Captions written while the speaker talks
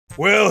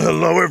Well,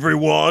 hello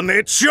everyone,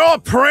 it's your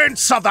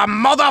Prince of the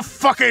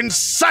motherfucking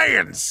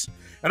Saiyans!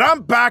 And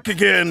I'm back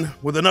again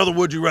with another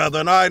Would You Rather,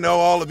 and I know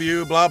all of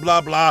you, blah,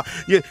 blah, blah.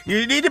 You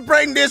need to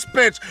bring this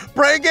bitch,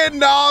 bring in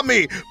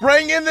Nami,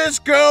 bring in this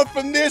girl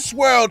from this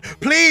world,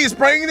 please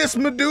bring this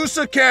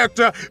Medusa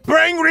character,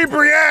 bring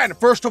Brienne!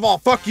 First of all,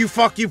 fuck you,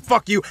 fuck you,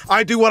 fuck you,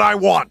 I do what I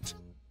want.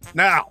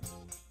 Now,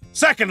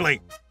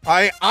 secondly,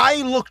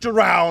 I looked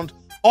around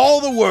all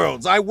the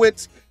worlds. I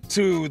went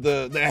to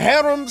the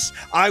harems,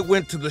 I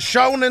went to the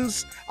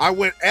shonens, I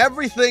went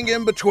everything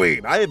in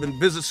between. I even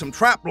visited some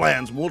trap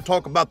lands. We'll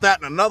talk about that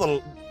in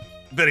another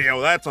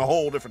video. That's a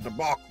whole different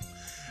debacle.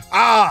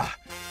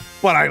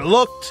 But I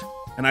looked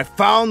and I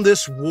found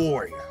this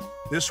warrior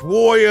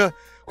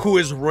who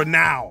is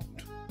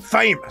renowned,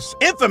 famous,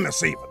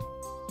 infamous even.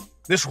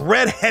 This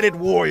red-headed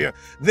warrior,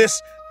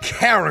 this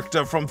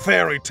character from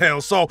fairy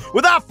tales. So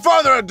without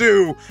further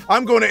ado,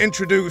 I'm going to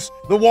introduce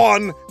the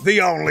one, the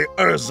only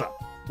Erza.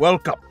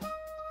 Welcome.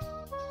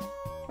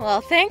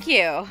 Well, thank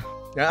you.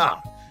 Yeah,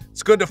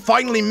 it's good to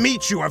finally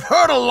meet you. I've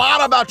heard a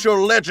lot about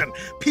your legend.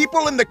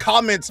 People in the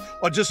comments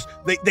are just,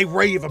 they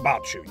rave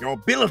about you, your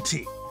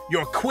ability,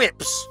 your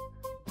quips.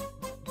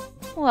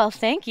 Well,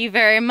 thank you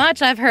very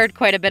much. I've heard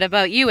quite a bit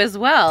about you as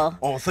well.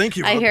 Oh, thank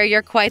you. I hear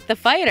you're quite the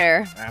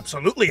fighter.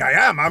 Absolutely, I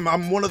am.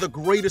 I'm one of the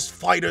greatest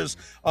fighters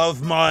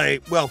of my,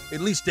 well, at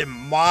least in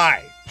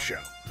my show.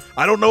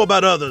 I don't know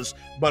about others,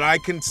 but I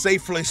can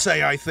safely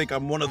say I think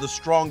I'm one of the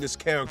strongest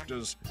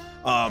characters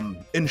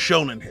in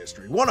shonen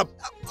history. One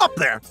up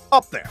there,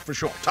 for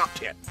sure. Top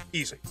 10,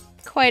 easy.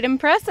 Quite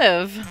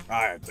impressive.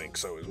 I think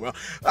so as well.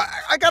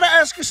 I gotta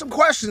ask you some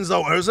questions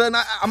though, Erza, and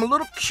I'm a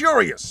little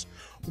curious.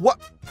 What,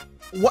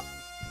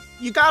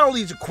 you got all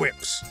these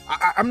equips.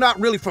 I'm not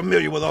really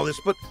familiar with all this,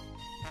 but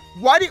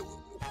why do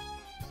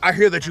I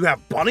hear that you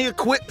have bunny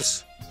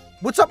equips?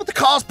 What's up with the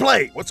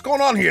cosplay? What's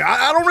going on here?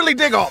 I don't really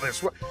dig all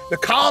this. The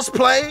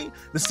cosplay,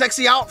 the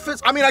sexy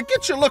outfits. I mean, I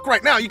get your look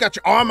right now. You got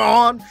your armor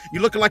on.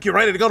 You're looking like you're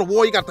ready to go to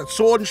war. You got the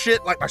sword and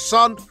shit, like my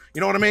son.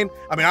 You know what I mean?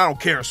 I don't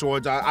care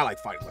swords. I like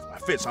fighting with my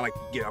fists. I like to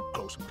get up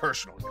close and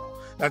personal, you know.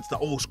 That's the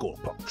old school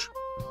approach.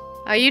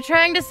 Are you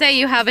trying to say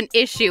you have an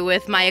issue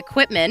with my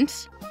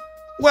equipment?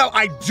 Well,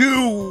 I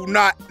do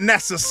not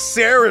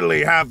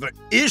necessarily have an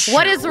issue.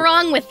 What is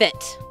wrong with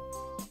it?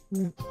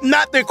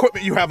 Not the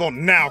equipment you have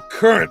on now,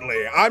 currently.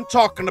 I'm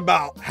talking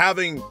about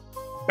having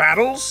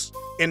battles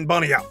in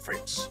bunny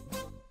outfits.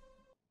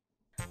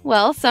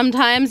 Well,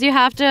 sometimes you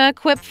have to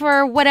equip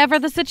for whatever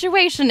the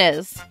situation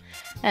is.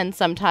 And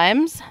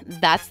sometimes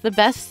that's the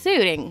best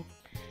suiting.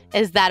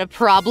 Is that a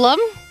problem?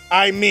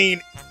 I mean,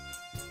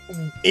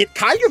 it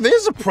kind of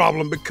is a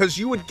problem because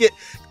you would get...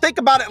 Think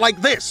about it like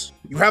this.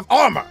 You have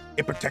armor.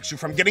 It protects you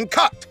from getting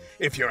cut.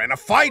 If you're in a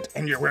fight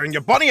and you're wearing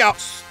your bunny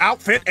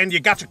outfit and you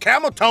got your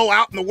camel toe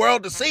out in the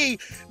world to see,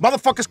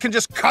 motherfuckers can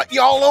just cut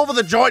you all over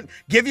the joint,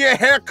 give you a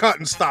haircut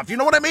and stuff. You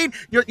know what I mean?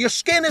 Your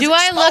skin is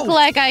exposed. Do I look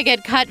like I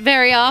get cut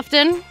very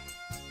often?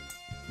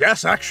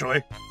 Yes,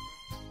 actually.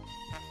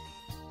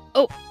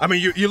 Oh. I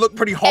mean, you look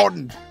pretty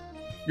hardened.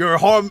 You're a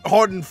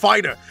hardened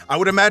fighter. I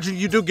would imagine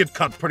you do get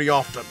cut pretty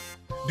often.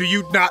 Do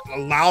you not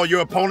allow your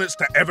opponents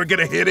to ever get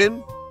a hit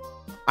in?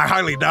 I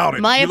highly doubt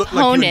it. My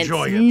opponents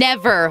like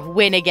never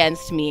win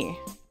against me.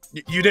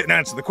 You didn't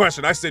answer the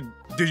question. I said,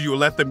 do you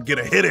let them get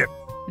a hit in?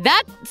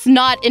 That's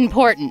not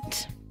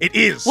important. It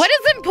is. What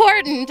is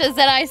important is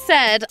that I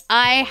said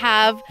I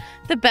have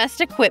the best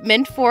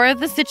equipment for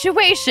the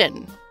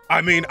situation.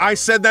 I mean, I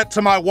said that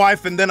to my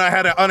wife and then I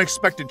had an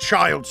unexpected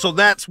child, so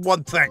that's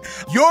one thing.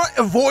 You're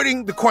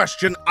avoiding the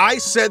question. I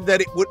said that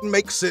it wouldn't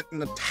make sense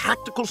in a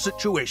tactical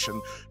situation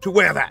to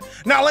wear that.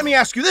 Now, let me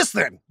ask you this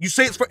then. You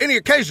say it's for any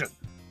occasion.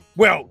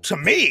 Well, to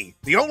me,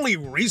 the only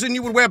reason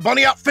you would wear a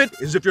bunny outfit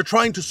is if you're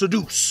trying to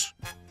seduce.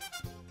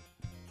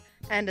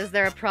 And is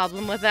there a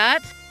problem with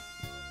that?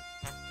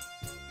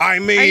 I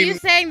mean... Are you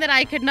saying that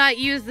I could not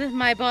use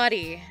my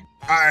body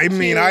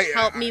to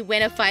help me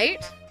win a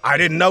fight? I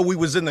didn't know we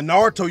was in the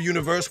Naruto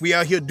universe. We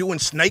out here doing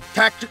snake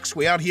tactics.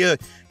 We out here,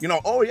 you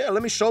know, oh yeah,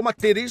 let me show my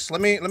titties.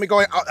 Let me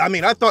go. I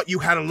mean, I thought you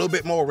had a little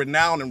bit more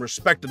renown and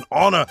respect and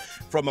honor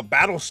from a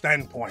battle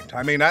standpoint.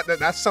 I mean,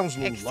 that sounds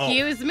a little low.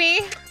 Excuse me?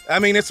 I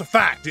mean, it's a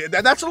fact.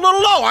 That's a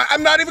little low.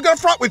 I'm not even gonna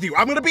front with you.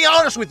 I'm gonna be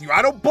honest with you.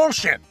 I don't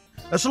bullshit.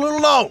 That's a little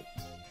low.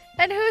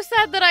 And who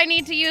said that I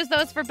need to use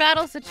those for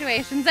battle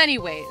situations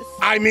anyways?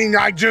 I mean,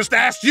 I just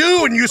asked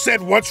you, and you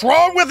said, what's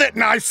wrong with it?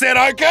 And I said,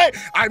 okay.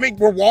 I mean,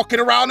 we're walking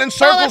around in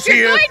circles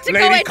here.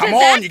 Lady, come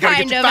on, you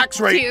gotta get your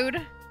facts right.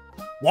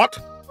 What?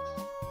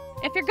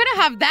 If you're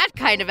gonna have that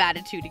kind of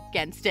attitude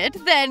against it,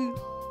 then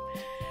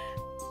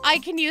I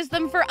can use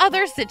them for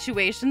other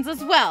situations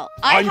as well.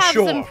 I have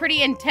some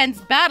pretty intense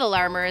battle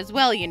armor as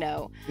well, you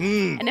know.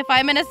 And if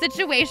I'm in a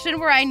situation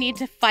where I need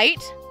to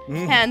fight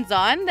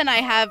hands-on, then I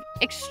have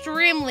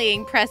extremely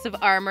impressive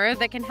armor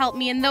that can help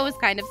me in those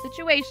kind of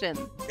situations.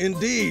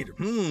 Indeed.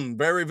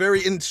 Very,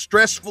 very in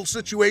stressful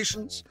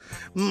situations.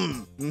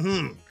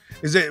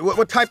 Is it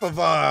what type of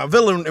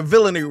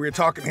villainy we're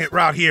talking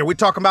right here? We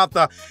talking about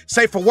the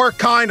safe for work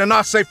kind or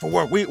not safe for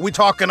work? We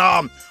talking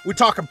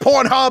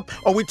Pornhub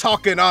or we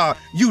talking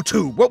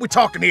YouTube? What we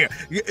talking here?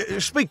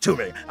 Speak to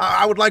me.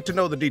 I would like to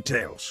know the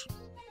details.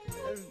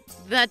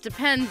 That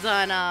depends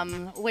on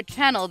what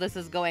channel this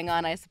is going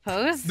on, I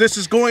suppose. This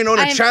is going on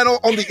a channel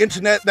on the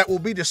internet that will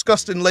be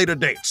discussed in later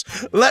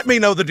dates. Let me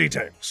know the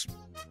details.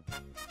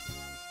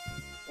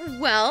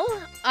 Well,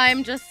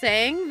 I'm just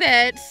saying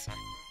that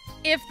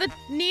if the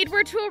need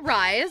were to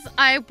arise,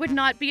 I would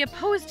not be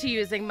opposed to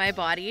using my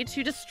body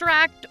to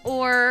distract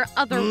or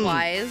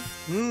otherwise,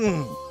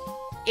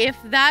 if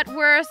that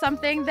were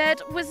something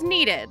that was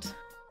needed.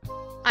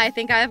 I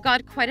think I've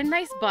got quite a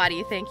nice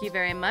body, thank you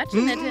very much,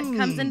 and it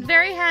comes in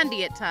very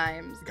handy at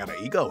times. We got an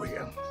ego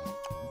here.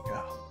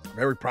 Yeah,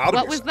 very proud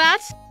of yourself. What was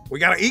that? We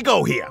got an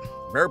ego here.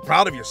 Very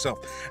proud of yourself.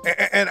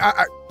 And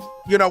I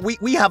you know,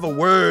 we have a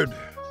word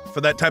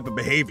for that type of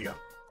behavior.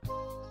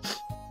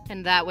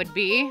 And that would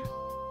be?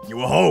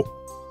 You a hoe.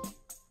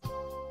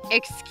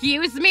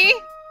 Excuse me?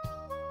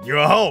 You're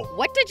a hoe.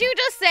 What did you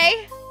just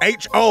say?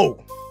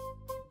 H-O.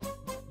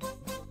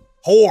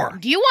 Whore.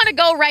 Do you want to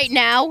go right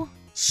now?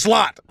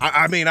 Slut.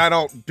 I mean, I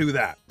don't do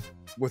that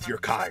with your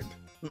kind.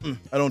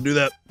 I don't do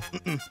that.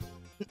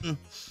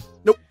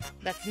 Nope.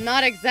 That's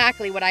not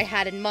exactly what I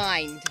had in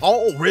mind.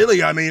 Oh,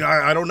 really? I mean,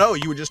 I don't know.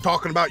 You were just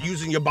talking about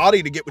using your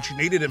body to get what you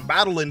needed in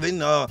battle, and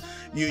then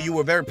you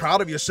were very proud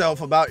of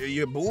yourself about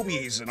your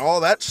boobies and all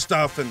that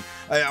stuff, and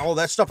all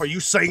that stuff. Are you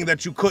saying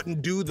that you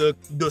couldn't do the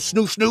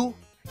snoo-snoo?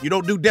 You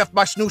don't do death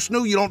by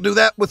snoo-snoo? You don't do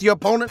that with your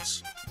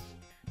opponents?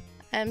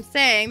 I'm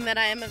saying that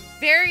I am a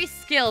very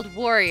skilled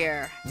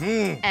warrior.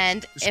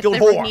 And if skilled the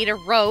whore. need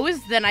arose,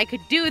 then I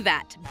could do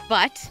that.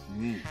 But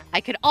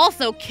I could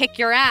also kick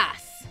your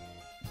ass.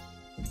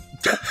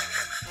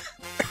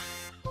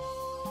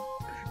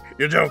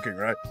 You're joking,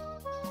 right?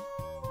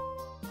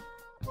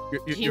 Do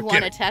you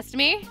want to test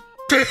me?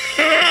 I'll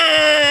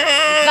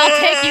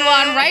take you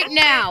on right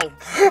now.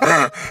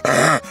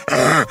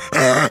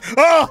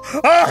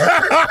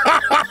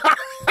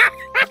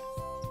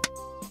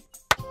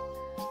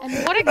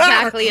 And what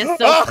exactly is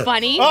so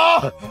funny? You're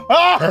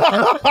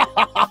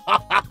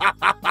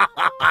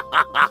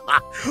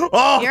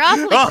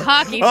awfully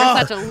cocky for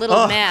such a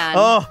little man.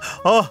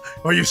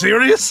 Are you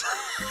serious?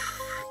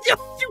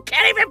 You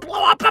can't even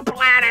blow up a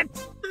planet!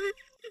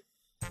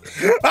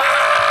 She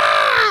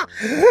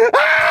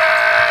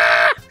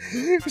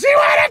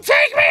wanna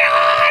take me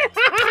on!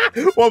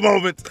 One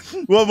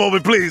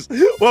moment, please.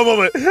 One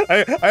moment.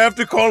 I have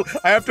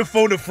to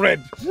phone a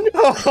friend.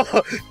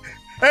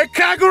 Hey,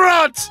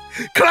 Kakarot!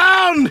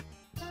 Clown!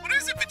 What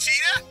is it,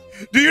 Vegeta?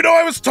 Do you know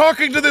I was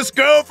talking to this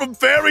girl from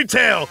Fairy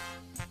Tail?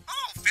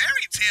 Oh,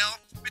 Fairy Tail?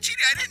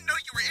 Vegeta, I didn't know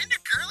you were into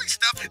girly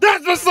stuff.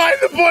 That's beside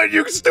the point,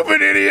 you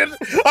stupid idiot!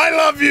 I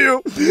love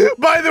you!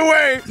 By the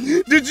way,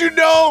 did you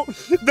know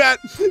that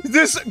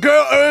this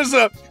girl,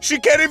 Erza, she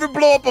can't even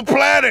blow up a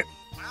planet?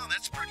 Wow,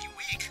 that's pretty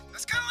weak.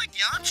 That's kind of like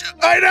Yamcha.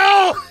 I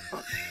know!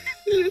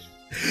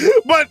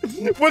 But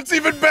what's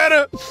even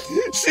better,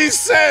 she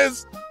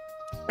says,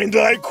 and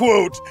I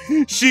quote,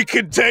 she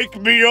can take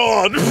me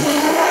on.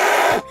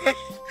 Wow,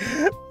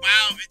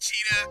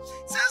 Vegeta.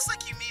 Sounds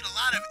like you meet a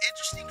lot of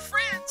interesting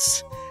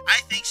friends. I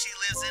think she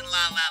lives in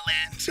La La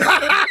Land.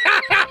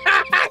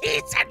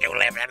 He said you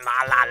live in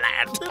La La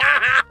Land.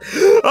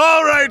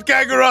 All right,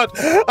 Kakarot.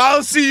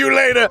 I'll see you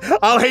later.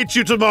 I'll hate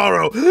you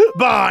tomorrow.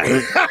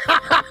 Bye.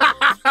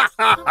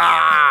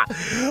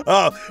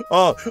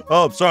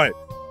 Sorry.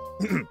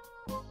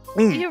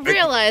 You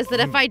realize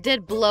that if I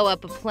did blow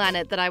up a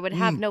planet, that I would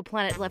have no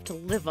planet left to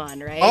live on,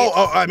 right?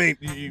 I mean,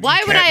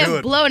 why would I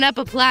have blown up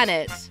a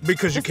planet?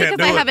 Because you Just can't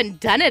do it. because I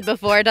haven't done it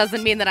before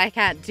doesn't mean that I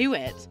can't do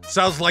it.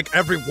 Sounds like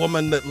every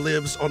woman that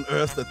lives on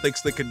Earth that thinks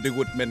they can do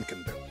what men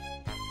can do.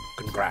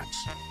 Congrats.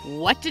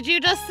 What did you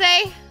just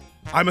say?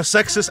 I'm a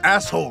sexist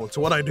asshole. It's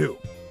what I do.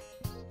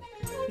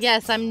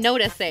 Yes, I'm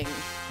noticing.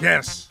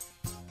 Yes.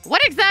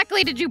 What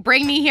exactly did you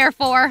bring me here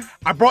for?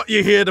 I brought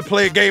you here to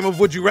play a game of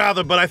Would You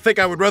Rather, but I think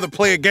I would rather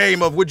play a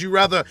game of Would You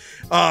Rather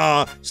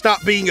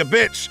stop being a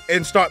bitch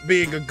and start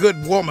being a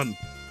good woman.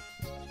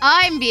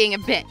 I'm being a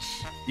bitch.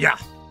 Yeah,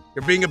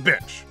 you're being a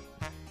bitch.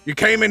 You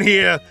came in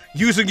here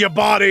using your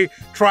body,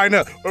 trying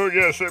to, oh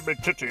yes, big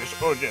titties,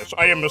 oh yes,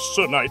 I am a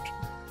Sunite.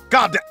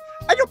 God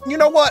damn, you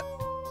know what?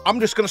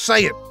 I'm just gonna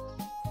say it.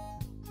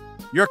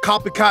 You're a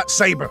copycat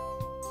Saber,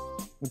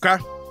 okay?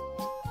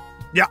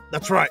 Yeah,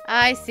 that's right.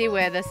 I see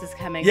where this is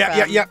coming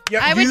from. Yeah.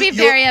 I would be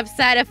very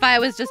upset if I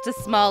was just a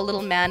small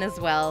little man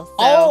as well.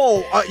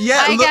 So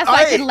Yeah. I guess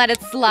I can let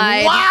it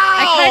slide. Wow.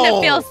 I kind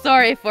of feel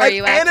sorry for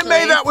you, actually.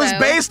 Anime that was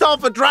based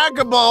off of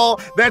Dragon Ball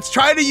that's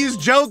trying to use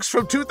jokes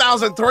from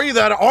 2003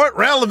 that aren't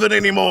relevant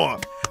anymore.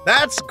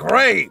 That's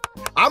great.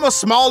 I'm a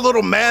small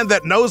little man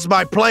that knows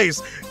my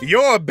place.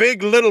 You're a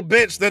big little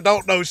bitch that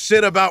don't know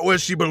shit about where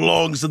she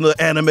belongs in the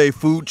anime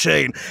food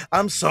chain.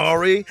 I'm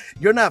sorry.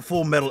 You're not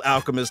Full Metal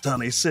Alchemist,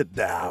 honey. Sit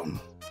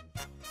down.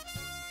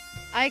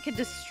 I could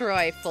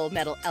destroy Full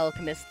Metal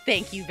Alchemist.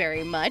 Thank you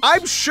very much.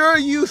 I'm sure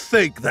you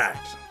think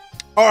that.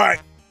 All right.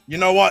 You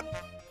know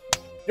what?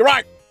 You're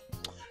right.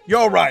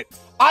 You're right.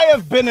 I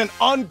have been an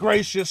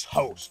ungracious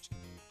host.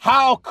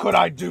 How could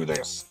I do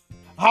this?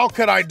 How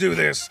could I do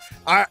this?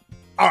 All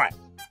right.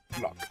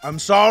 Look, I'm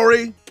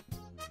sorry.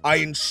 I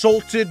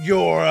insulted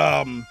your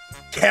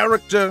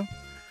character.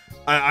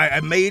 I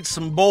made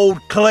some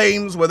bold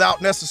claims without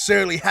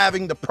necessarily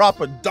having the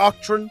proper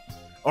doctrine.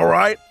 All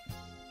right?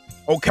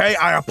 Okay,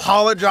 I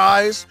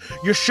apologize.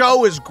 Your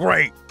show is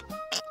great.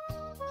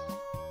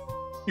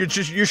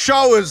 Your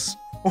show is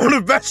one of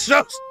the best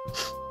shows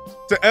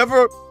to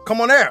ever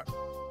come on air.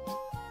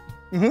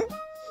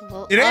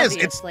 Well, it is.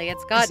 It's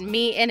got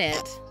me in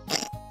it.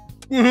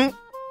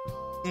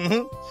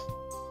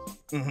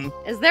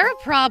 Is there a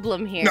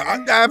problem here? No,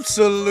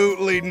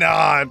 absolutely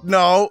not.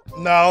 No. Is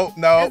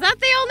that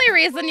the only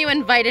reason you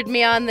invited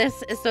me on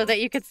this, is so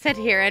that you could sit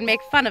here and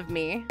make fun of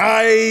me?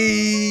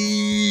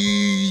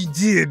 I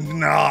did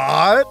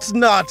not.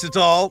 Not at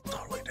all.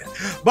 Totally did.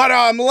 But,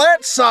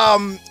 let's,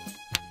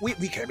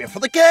 we came here for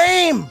the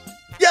game.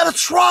 Yeah,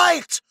 that's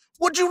right.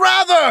 Would you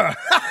rather?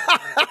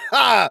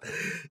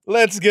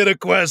 Let's get a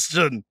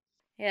question.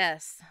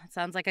 Yes, that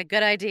sounds like a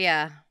good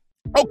idea.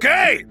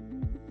 Okay.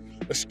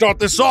 Let's start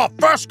this off.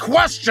 First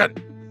question.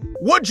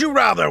 Would you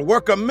rather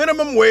work a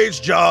minimum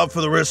wage job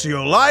for the rest of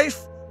your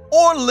life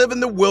or live in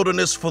the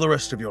wilderness for the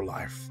rest of your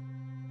life?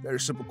 Very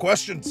simple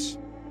questions.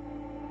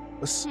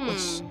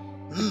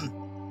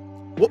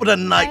 What would a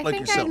knight like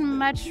yourself I think I'd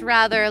much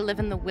rather live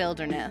in the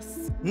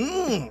wilderness.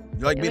 You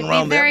like being It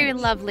around would be very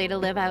lovely to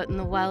live out in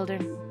the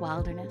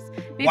wilderness.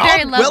 It'd be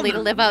very lovely to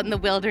live out in the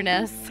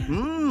wilderness.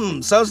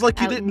 Sounds like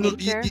you out didn't. in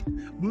nature.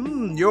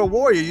 You're a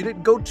warrior. You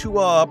didn't go to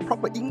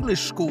proper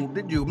English school,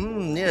 did you?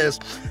 Yes.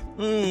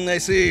 I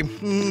see.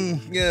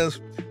 Yes.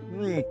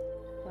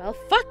 Well,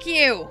 fuck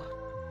you.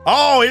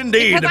 Oh,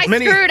 indeed. Because I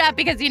screwed up.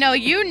 Because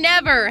you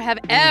never have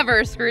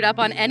ever screwed up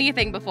on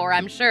anything before.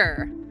 I'm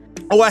sure.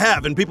 Oh, I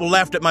have, and people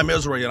laughed at my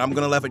misery, and I'm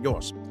gonna laugh at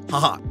yours.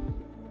 Haha.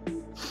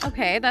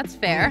 Okay, that's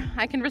fair.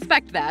 I can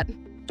respect that.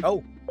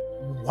 Oh,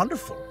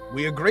 wonderful.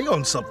 We agree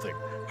on something.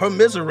 Her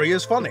misery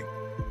is funny.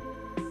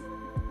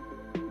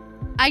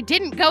 I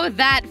didn't go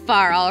that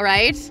far, all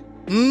right?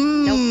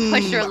 Don't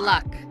push your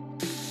luck.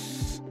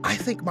 I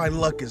think my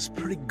luck is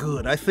pretty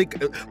good. I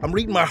think I'm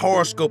reading my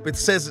horoscope. It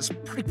says it's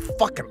pretty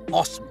fucking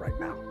awesome right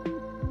now.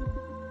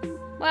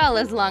 Well,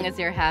 as long as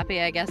you're happy,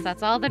 I guess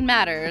that's all that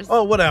matters.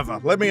 Oh, whatever.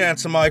 Let me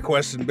answer my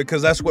question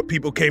because that's what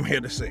people came here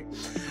to see.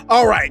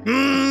 All right.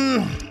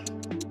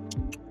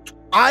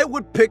 I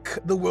would pick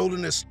the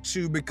wilderness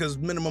too because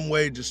minimum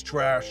wage is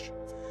trash.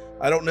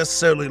 I don't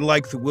necessarily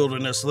like the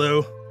wilderness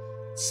though.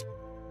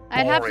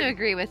 I'd have to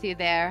agree with you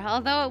there,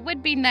 although it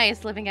would be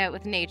nice living out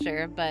with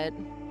nature, but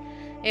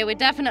it would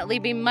definitely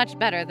be much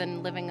better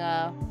than living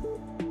a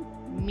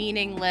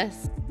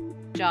meaningless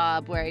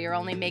job where you're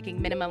only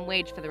making minimum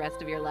wage for the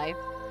rest of your life.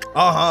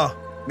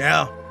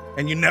 Yeah.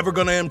 And you're never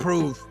gonna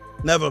improve.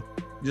 Never.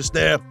 Just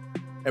there.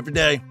 Every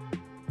day.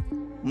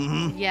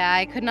 Yeah,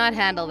 I could not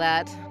handle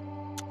that.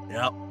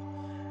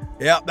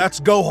 Yep, that's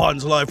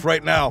Gohan's life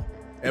right now.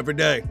 Every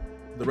day.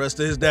 The rest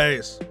of his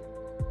days.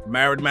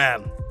 Married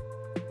man.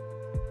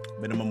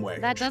 Minimum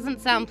wage. That doesn't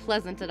sound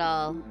pleasant at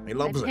all. He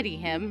loves it. I pity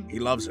him. He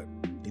loves it.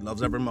 He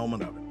loves every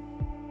moment of it.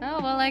 Oh,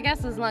 well, I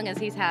guess as long as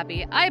he's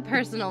happy. I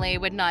personally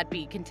would not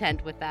be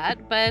content with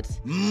that, but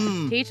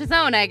to each his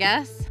own, I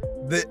guess.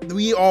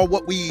 We are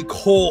what we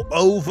call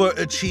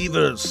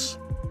overachievers.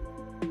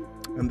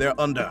 And they're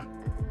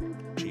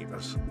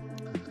underachievers.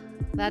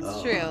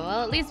 That's true.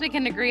 Well, at least we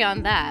can agree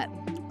on that.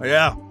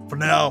 Yeah, for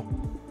now.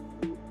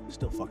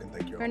 Still fucking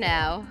think you're For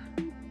now.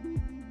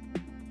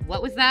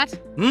 What was that?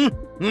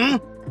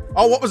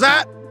 Oh, what was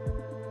that?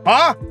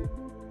 Huh?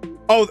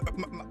 Oh,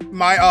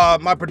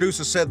 my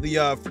producer said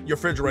your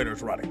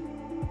refrigerator's running.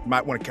 You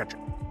might want to catch it.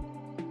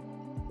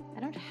 I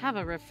don't have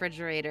a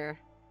refrigerator.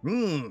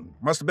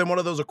 Must have been one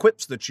of those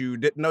equips that you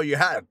didn't know you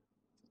had.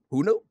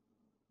 Who knew?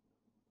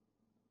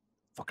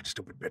 Fucking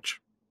stupid bitch.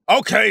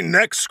 Okay,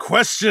 next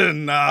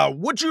question.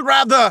 Would you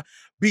rather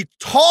be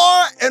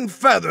tar and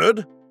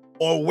feathered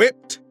or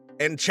whipped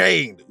and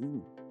chained?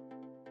 Ooh.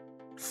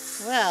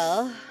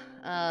 Well,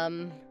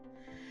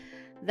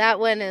 that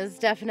one is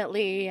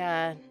definitely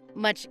a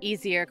much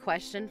easier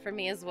question for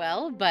me as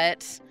well,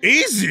 but...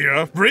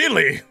 Easier?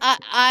 Really?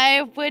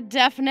 I would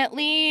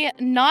definitely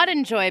not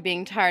enjoy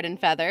being tarred and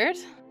feathered.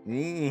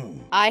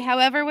 I,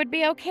 however, would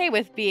be okay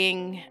with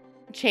being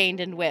chained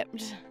and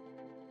whipped.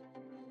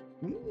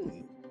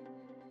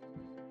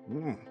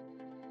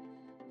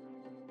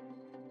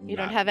 You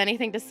don't have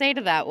anything to say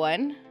to that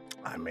one.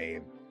 I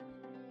mean,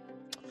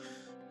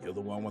 you're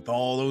the one with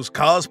all those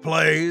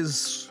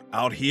cosplays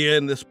out here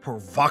in this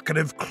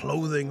provocative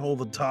clothing all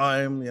the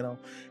time,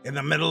 in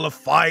the middle of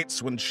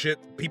fights when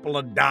people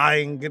are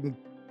dying, getting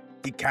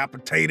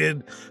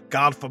decapitated.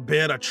 God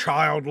forbid a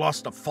child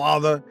lost a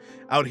father,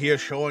 out here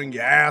showing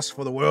your ass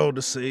for the world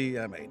to see.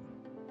 I mean,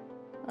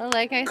 well,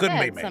 like I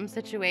said, some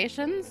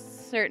situations,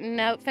 certain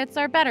outfits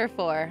are better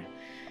for.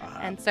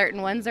 And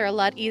certain ones are a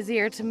lot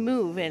easier to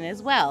move in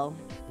as well.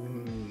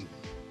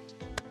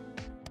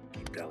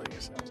 Keep telling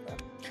yourselves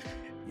that.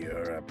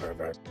 You're a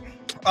pervert.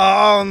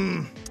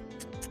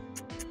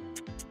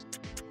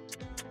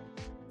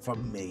 For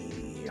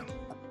me,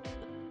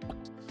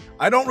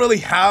 I don't really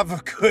have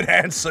a good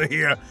answer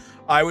here.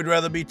 I would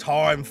rather be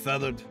tar and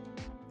feathered,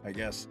 I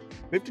guess.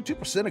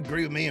 52%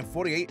 agree with me and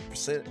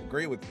 48%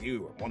 agree with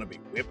you. I want to be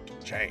whipped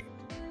and chained.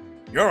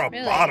 You're a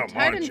really? bottom,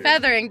 Tarred aren't and you?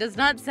 feathering does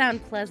not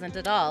sound pleasant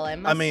at all, I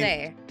must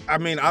say. I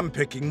mean, I'm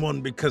picking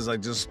one because I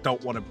just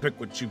don't want to pick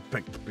what you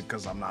picked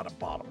because I'm not a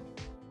bottom.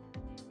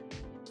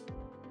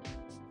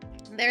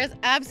 There's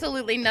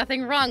absolutely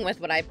nothing wrong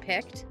with what I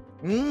picked.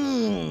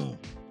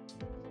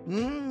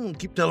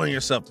 Keep telling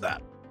yourself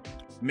that,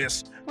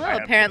 miss. Well,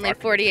 apparently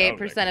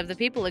 48% of the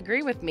people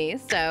agree with me,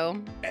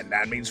 so... And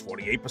that means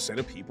 48%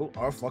 of people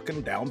are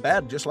fucking down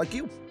bad, just like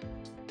you.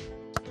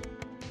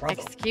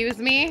 Bravo. Excuse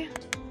me?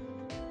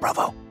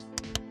 Bravo.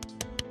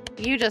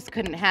 You just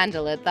couldn't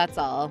handle it, that's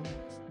all.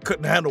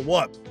 Couldn't handle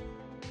what?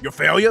 Your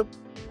failure?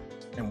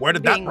 And where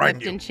did Being that bring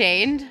whipped you? and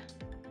chained.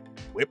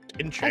 Whipped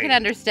and chained. I can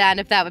understand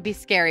if that would be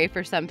scary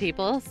for some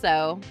people,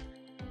 so...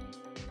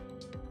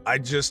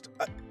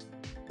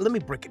 Let me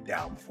break it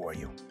down for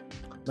you.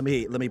 Let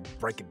me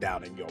break it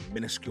down in your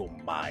minuscule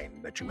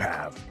mind that you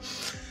have.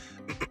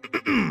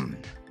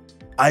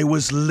 I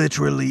was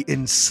literally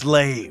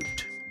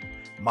enslaved.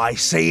 My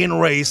Saiyan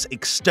race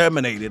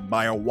exterminated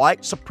by a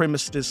white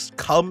supremacist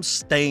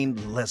cum-stained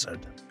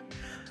lizard.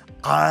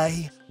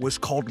 I was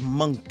called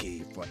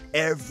Monkey for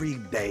every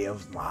day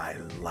of my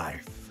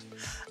life.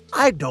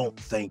 I don't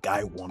think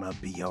I want to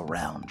be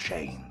around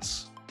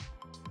chains.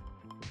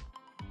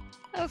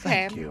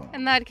 Okay, Thank you.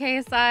 In that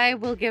case, I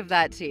will give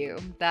that to you.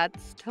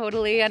 That's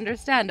totally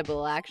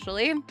understandable,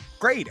 actually.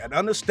 Great, an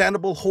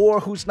understandable whore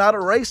who's not a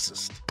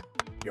racist.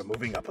 You're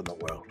moving up in the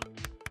world.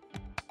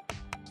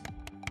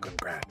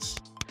 Congrats.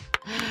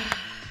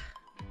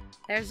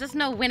 There's just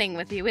no winning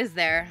with you, is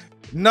there?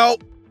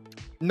 Nope,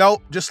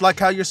 just like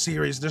how you're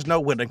serious, there's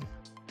no winning.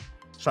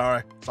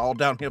 Sorry, it's all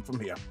downhill from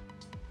here.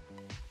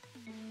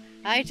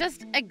 I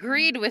just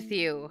agreed with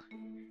you,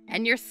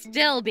 and you're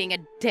still being a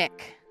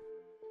dick.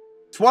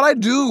 It's what I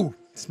do.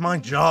 It's my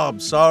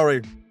job,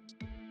 sorry.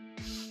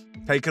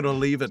 Take it or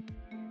leave it.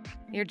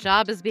 Your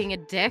job is being a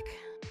dick?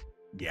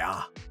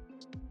 Yeah.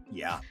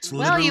 It's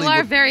Well, literally you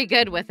are very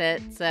good with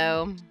it,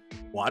 so...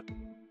 What?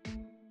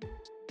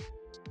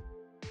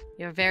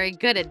 You're very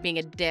good at being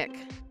a dick.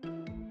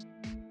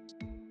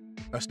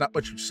 That's not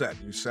what you said.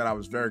 You said I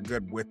was very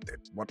good with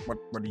it. What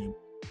do you...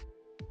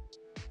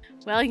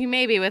 Well, you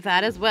may be with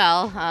that as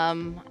well.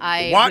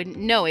 I What? wouldn't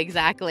know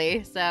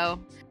exactly, so...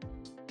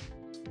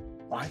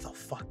 Why the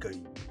fuck are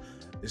you...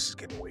 This is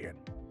getting weird.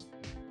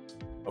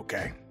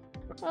 Okay.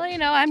 Well, you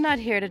know, I'm not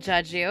here to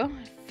judge you.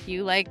 If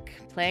you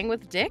like playing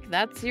with dick,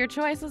 that's your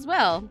choice as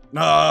well.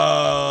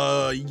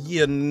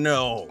 You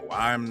know,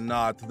 I'm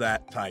not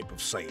that type of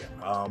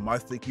Saiyan. I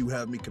think you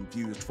have me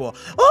confused for...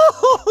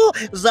 Oh,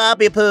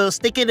 zombie poo,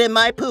 stick it in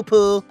my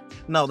poo-poo.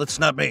 No, that's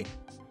not me.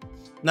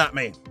 Not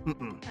me.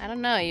 I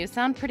don't know, you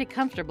sound pretty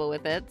comfortable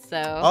with it,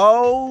 so...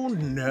 Oh,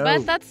 no.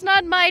 But that's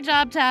not my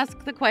job to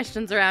ask the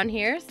questions around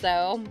here,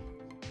 so...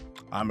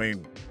 I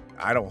mean,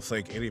 I don't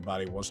think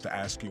anybody wants to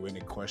ask you any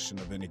question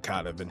of any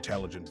kind of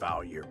intelligent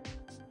value.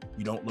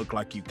 You don't look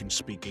like you can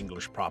speak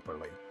English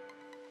properly.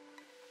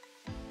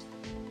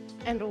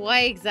 And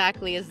why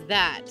exactly is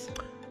that?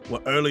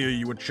 Well, earlier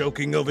you were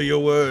choking over your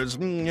words.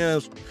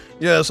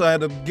 Yes, I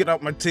had to get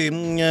out my teeth.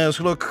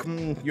 Yes, look,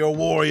 you're a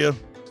warrior.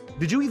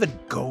 Did you even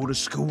go to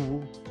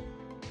school?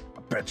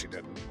 I bet you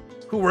didn't.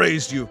 Who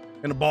raised you?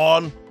 In a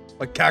barn?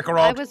 Like Kakarot?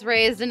 I was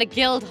raised in a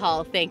guild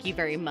hall, thank you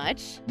very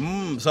much.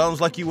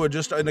 Sounds like you were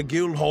just in a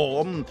guild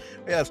hall.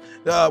 Yes.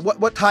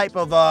 What type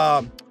of,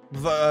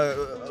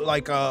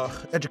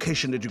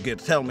 education did you get?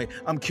 Tell me.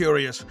 I'm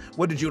curious.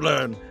 What did you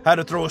learn? How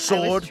to throw a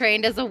sword? I was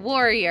trained as a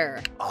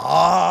warrior.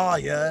 Ah,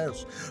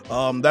 yes.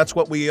 That's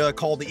what we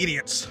call the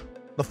idiots.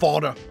 The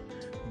fodder.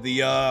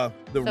 The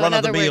run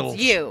of the meals. In other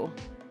words, you.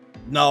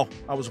 No,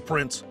 I was a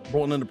prince,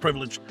 born into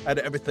privilege. I had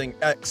everything,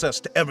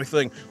 access to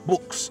everything.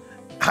 Books,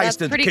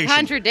 highest education. That's pretty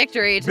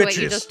contradictory to what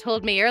you bitches. just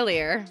told me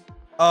earlier.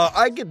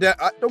 I get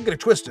that. Don't get it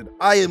twisted.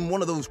 I am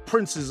one of those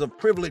princes of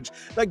privilege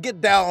that get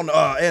down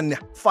and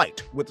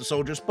fight with the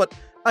soldiers, but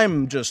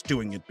I'm just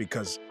doing it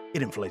because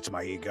it inflates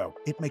my ego.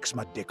 It makes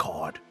my dick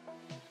hard.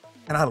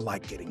 And I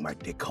like getting my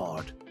dick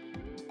hard.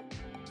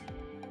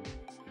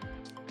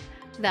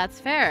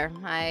 That's fair.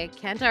 I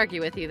can't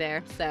argue with you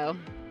there, so...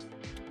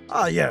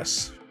 Ah,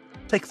 yes.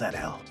 Take that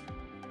L.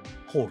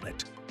 Hold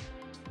it.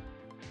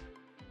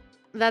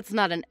 That's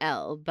not an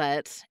L,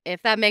 but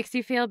if that makes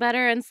you feel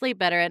better and sleep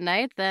better at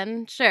night,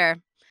 then sure.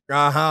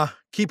 Uh-huh.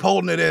 Keep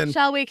holding it in.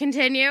 Shall we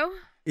continue?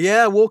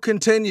 Yeah, we'll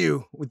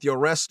continue with your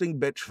resting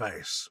bitch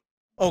face.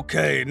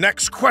 Okay,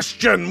 next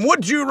question.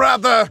 Would you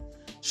rather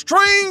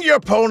string your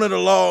opponent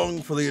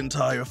along for the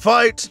entire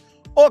fight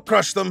or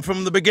crush them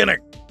from the beginning?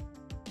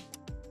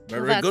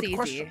 Very Well, that's good easy.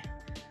 question.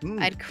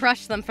 I'd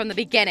crush them from the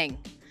beginning.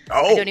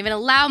 Oh. I don't even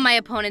allow my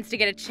opponents to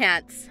get a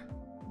chance.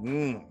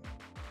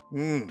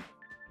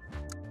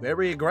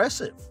 Very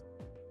aggressive.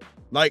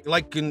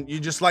 You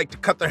just like to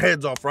cut their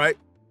heads off, right?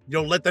 You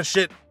don't let that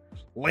shit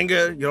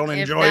linger? You don't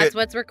enjoy it? If that's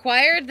what's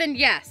required, then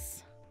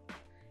yes.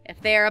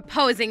 If they are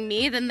opposing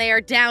me, then they are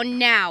down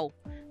now.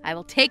 I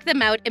will take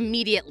them out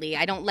immediately.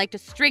 I don't like to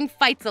string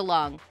fights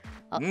along.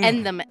 I'll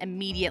end them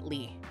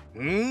immediately.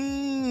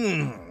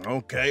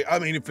 Okay. I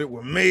mean, if it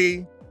were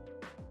me...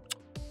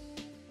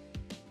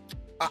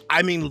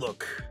 I mean,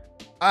 look.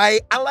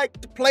 I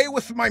like to play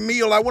with my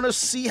meal. I want to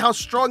see how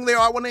strong they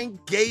are. I want to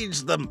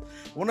engage them.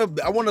 I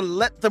want to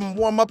let them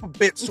warm up a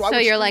bit. So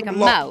you're like a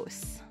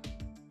mouse.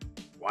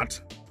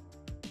 What?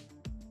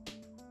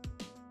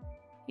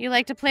 You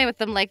like to play with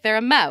them like they're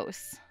a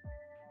mouse.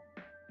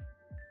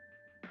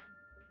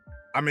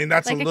 I mean,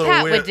 that's like a little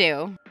cat weird. Would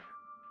do.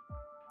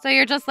 So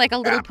you're just like a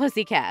little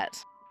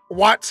pussycat.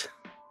 What?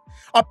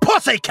 A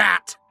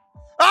pussycat?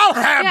 I'll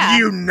have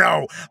you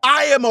know,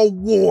 I am a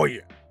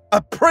warrior,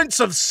 a prince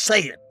of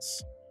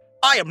Saiyans.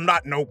 I am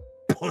not no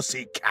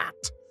pussycat.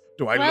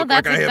 Do I look like I have ears? Well,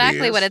 that's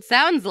exactly what it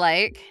sounds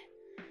like.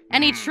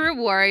 Any true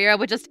warrior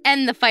would just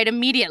end the fight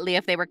immediately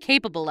if they were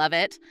capable of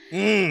it.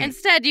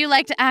 Instead, you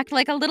like to act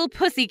like a little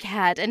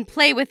pussycat and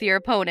play with your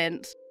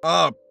opponent.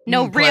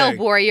 No real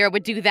warrior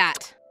would do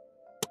that.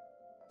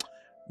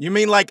 You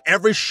mean like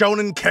every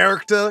shonen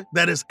character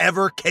that has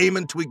ever came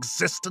into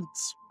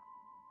existence?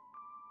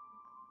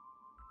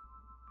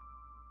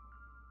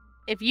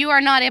 If you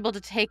are not able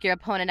to take your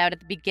opponent out at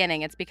the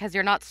beginning, it's because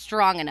you're not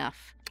strong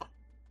enough.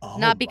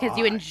 Not because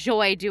you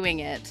enjoy doing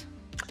it.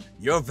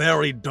 You're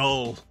very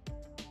dull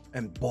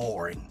and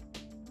boring.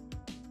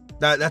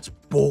 That's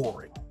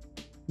boring.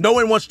 No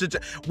one wants to...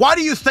 Why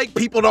do you think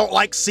people don't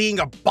like seeing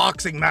a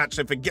boxing match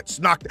if it gets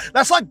knocked?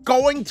 That's like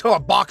going to a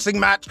boxing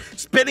match,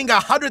 spending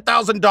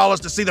 $100,000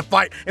 to see the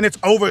fight, and it's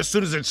over as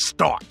soon as it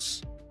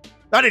starts.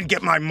 I didn't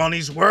get my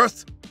money's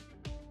worth.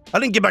 I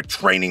didn't get my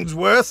training's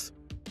worth.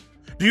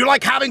 Do you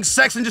like having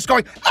sex and just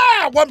going,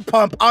 one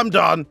pump, I'm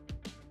done?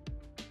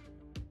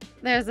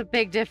 There's a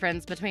big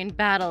difference between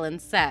battle and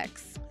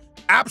sex.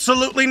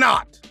 Absolutely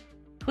not.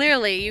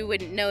 Clearly, you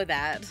wouldn't know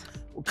that.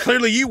 Well,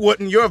 clearly you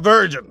wouldn't. You're a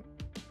virgin.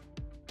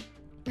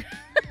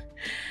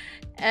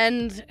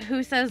 And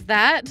who says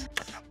that?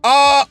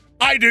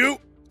 I do,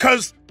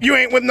 'cause you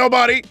ain't with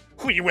nobody.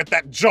 Who you with,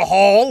 that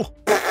Jahal?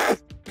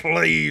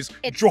 Please,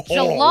 it's Jahal.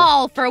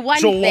 Jalal for one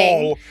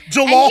thing.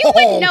 Jalal. And you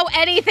wouldn't know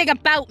anything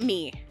about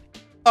me.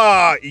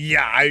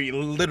 Yeah, I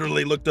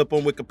literally looked up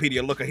on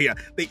Wikipedia. Look at here.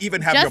 They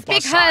even have your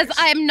bus size. Just because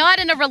I'm not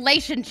in a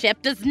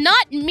relationship does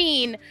not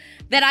mean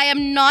that I have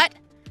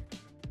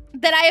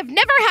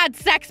never had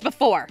sex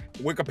before.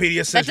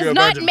 Wikipedia says you're a virgin.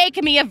 That does not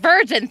make me a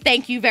virgin,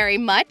 thank you very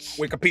much.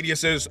 Wikipedia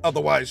says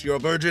otherwise. You're a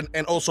virgin,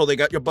 and also they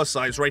got your bus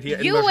size right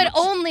here. You would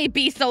only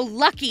be so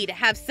lucky to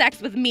have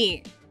sex with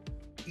me.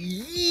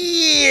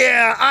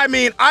 Yeah, I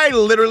mean, I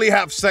literally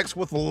have sex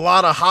with a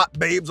lot of hot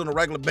babes on a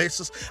regular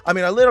basis. I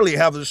mean, I literally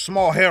have this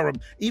small harem,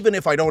 even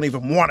if I don't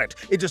even want it.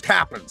 It just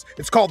happens.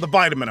 It's called the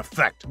vitamin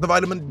effect, the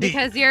vitamin D.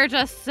 Because you're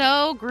just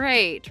so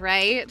great,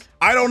 right?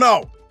 I don't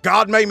know.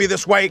 God made me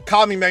this way,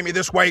 Kami made me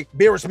this way,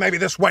 Beerus made me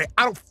this way.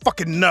 I don't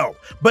fucking know.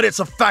 But it's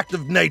a fact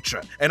of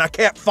nature, and I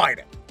can't fight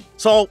it.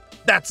 So,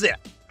 that's it.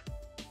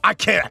 I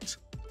can't.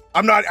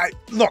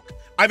 Look,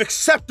 I've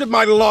accepted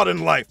my lot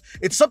in life.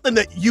 It's something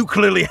that you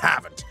clearly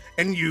haven't,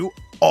 and you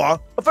are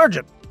a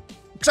virgin.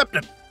 Accept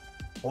it.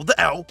 Hold the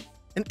L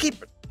and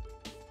keep it.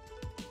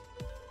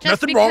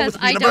 Just Nothing wrong with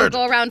being a virgin. I don't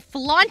go around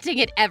flaunting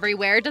it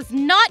everywhere does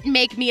not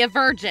make me a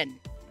virgin.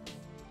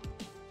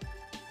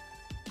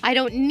 I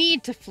don't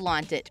need to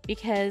flaunt it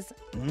because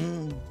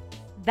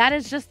that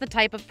is just the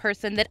type of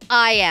person that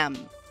I am.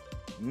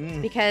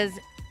 Because,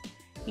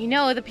 you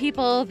know, the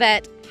people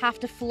that have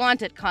to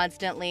flaunt it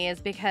constantly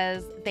is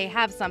because they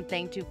have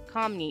something to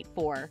commute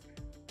for.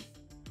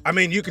 I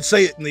mean, you could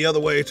say it in the other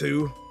way,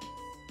 too.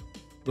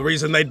 The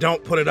reason they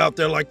don't put it out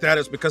there like that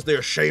is because they're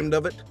ashamed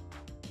of it.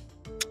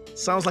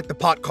 Sounds like the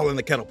pot calling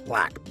the kettle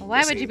black.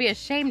 Why would you be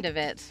ashamed of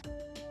it?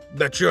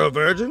 That you're a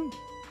virgin?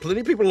 Plenty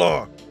of people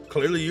are.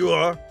 Clearly you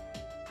are.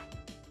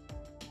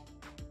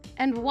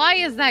 And why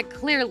is that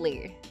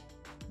clearly?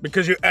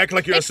 Because you act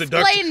like you're a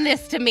seductive... Explain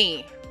this to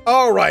me.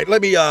 All right,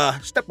 let me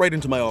step right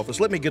into my office.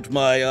 Let me get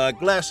my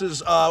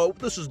glasses.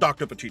 This is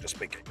Dr. Vegeta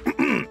speaking.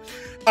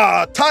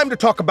 Time to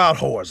talk about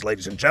whores,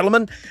 ladies and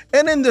gentlemen.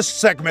 And in this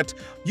segment,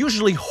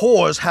 usually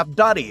whores have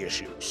daddy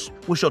issues.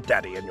 Was your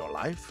daddy in your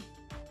life?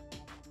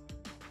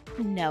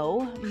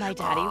 No, my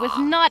daddy was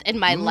not in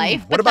my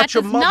life, but what about that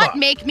your does mother? not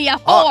make me a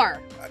whore.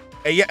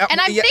 And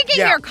I'm thinking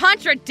you're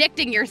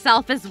contradicting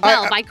yourself as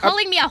well by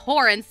calling me a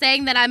whore and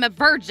saying that I'm a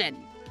virgin.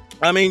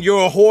 I mean,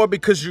 you're a whore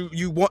because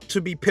you want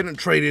to be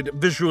penetrated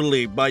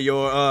visually by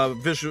your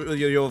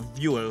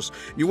viewers.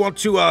 You want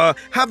to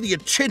have the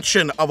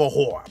attention of a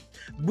whore.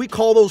 We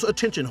call those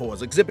attention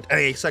whores. Exhibit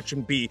A,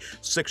 Section B,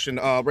 Section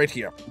right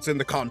here. It's in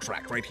the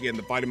contract, right here in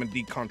the vitamin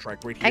D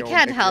contract, right here. I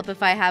can't help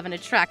if I have an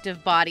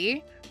attractive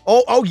body.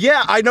 Oh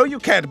yeah, I know you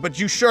can, but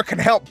you sure can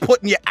help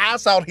putting your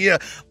ass out here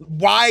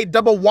wide,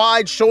 double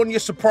wide, showing your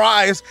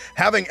surprise,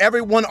 having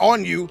everyone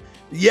on you.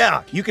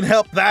 Yeah, you can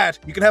help that.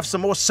 You can have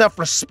some more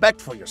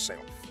self-respect for yourself.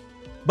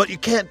 But you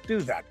can't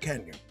do that,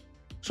 can you?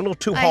 It's a little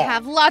too hard. I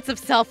have lots of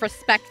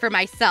self-respect for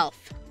myself.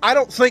 I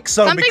don't think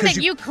so. Something that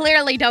you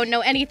clearly don't know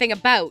anything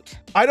about.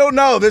 I don't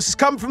know. This is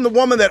coming from the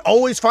woman that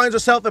always finds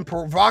herself in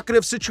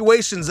provocative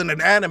situations in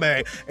an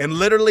anime and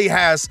literally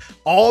has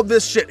all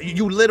this shit.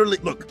 You literally,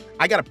 look,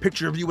 I got a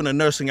picture of you in a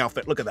nursing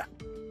outfit. Look at that.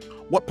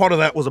 What part of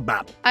that was a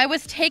battle? I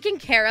was taking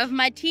care of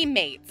my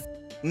teammates.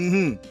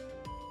 Mm-hmm.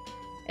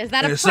 Is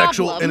that a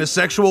problem? In a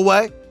sexual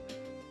way?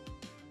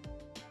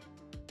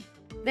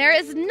 There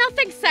is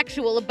nothing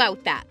sexual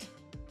about that.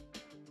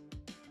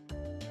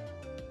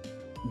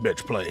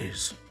 Bitch,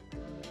 please.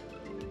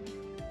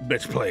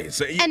 Bitch,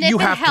 please. And if it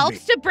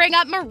helps to bring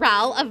up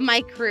morale of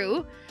my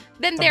crew,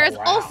 then there's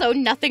also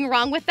nothing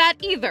wrong with that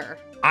either.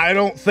 I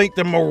don't think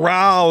the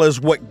morale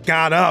is what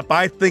got up.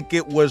 I think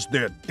it was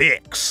their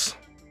dicks.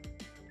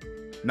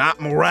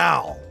 Not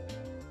morale.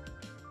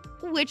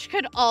 Which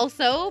could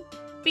also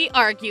be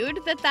argued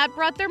that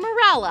brought their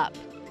morale up.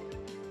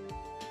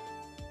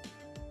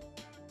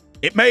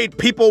 It made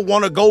people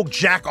want to go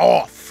jack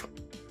off.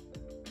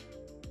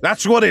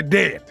 That's what it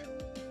did.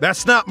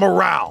 That's not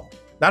morale.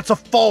 That's a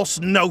false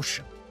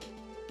notion.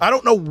 I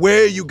don't know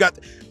where you got.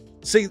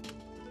 See,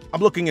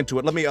 I'm looking into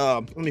it. Let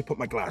me put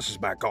my glasses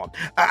back on.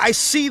 I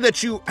see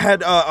that you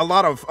had a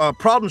lot of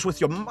problems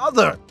with your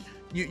mother.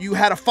 You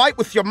had a fight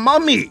with your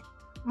mummy.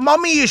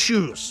 Mummy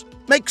issues.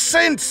 Makes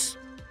sense.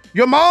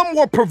 Your mom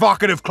wore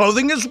provocative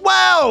clothing as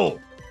well.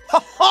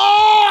 Ha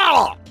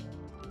ha!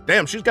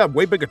 Damn, she's got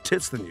way bigger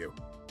tits than you.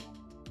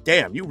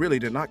 Damn, you really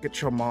did not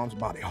get your mom's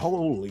body.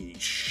 Holy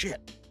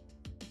shit.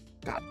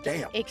 God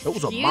damn.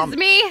 Excuse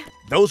me?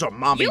 Those are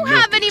mommy You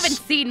haven't even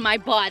seen my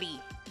body.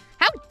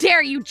 How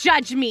dare you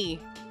judge me?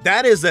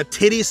 That is a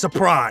titty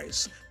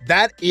surprise.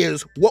 That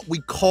is what we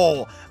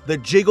call the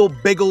jiggle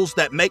biggles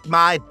that make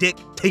my dick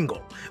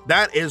tingle.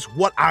 That is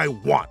what I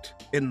want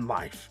in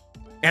life.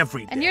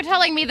 Every day. And you're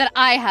telling me that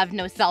I have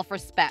no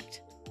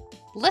self-respect.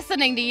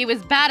 Listening to you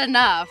is bad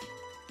enough.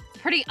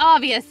 Pretty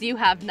obvious you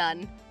have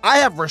none. I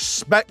have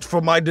respect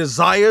for my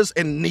desires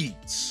and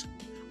needs.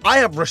 I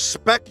have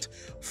respect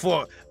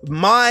for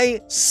my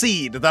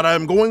seed that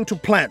I'm going to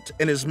plant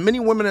in as many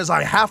women as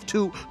I have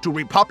to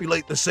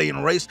repopulate the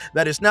Saiyan race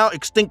that is now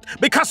extinct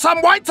because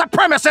some white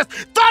supremacist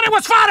thought it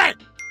was funny!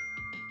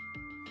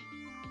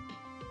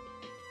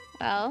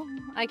 Well,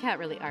 I can't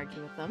really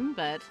argue with them,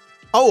 but...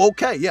 Oh,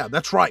 okay, yeah,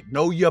 that's right.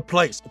 Know your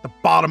place at the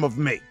bottom of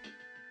me.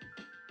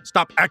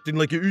 Stop acting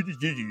like you're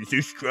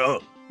so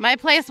strong. My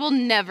place will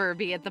never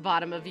be at the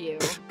bottom of you.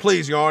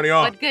 Please, you already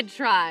are. But good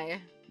try.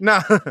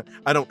 Nah,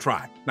 I don't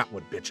try. Not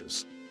with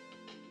bitches.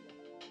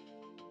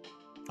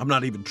 I'm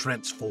not even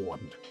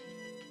transformed.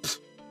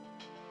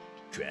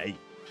 Try,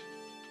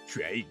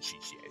 she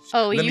says.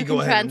 Oh, you can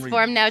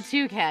transform now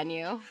too, can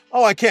you?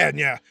 Oh, I can,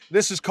 yeah.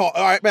 This is called,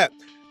 all right, man.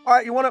 All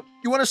right, you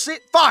wanna see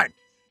it? Fine.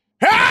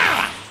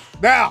 Ah!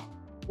 Now,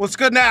 what's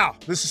good now?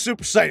 This is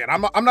Super Saiyan.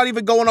 I'm not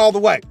even going all the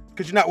way,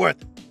 because you're not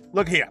worth it.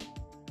 Look here.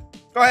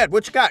 Go ahead,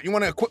 what you got? You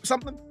wanna equip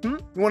something? You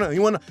wanna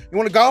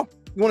go?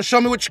 You wanna show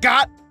me what you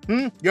got?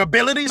 Your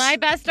abilities? My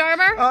best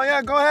armor? Oh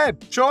yeah, go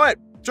ahead. Show it.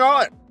 Go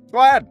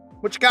ahead.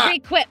 What you got?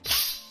 Equip.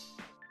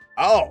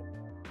 Oh,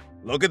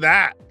 look at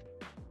that.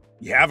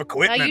 You have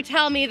equipment. Now you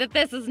tell me that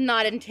this is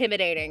not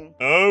intimidating.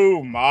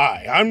 Oh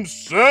my, I'm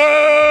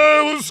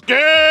so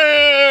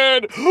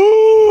scared.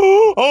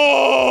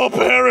 Oh,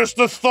 perish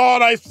the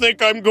thought I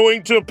think I'm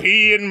going to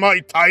pee in my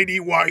tiny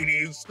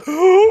whities.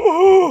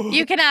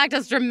 You can act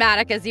as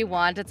dramatic as you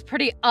want. It's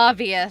pretty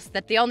obvious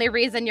that the only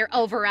reason you're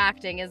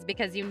overacting is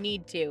because you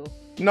need to.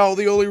 No,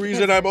 the only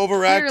reason I'm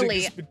overacting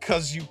is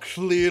because you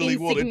clearly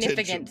want attention.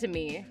 Insignificant to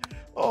me.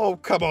 Oh,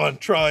 come on,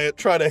 try it.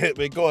 Try to hit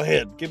me. Go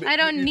ahead. Give me. I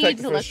don't need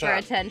to look for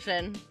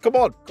attention. Come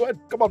on, go ahead.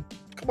 Come on.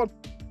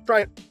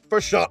 Try it.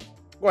 First shot.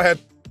 Go ahead.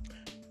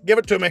 Give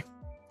it to me.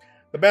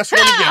 The best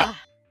one you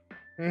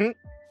get.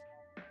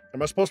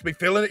 Am I supposed to be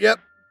feeling it yet?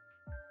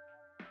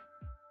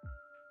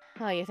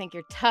 Oh, you think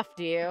you're tough,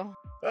 do you?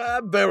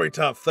 I'm very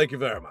tough. Thank you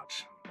very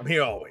much. I'm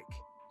here all week.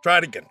 Try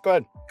it again.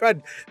 Go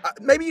ahead.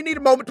 Maybe you need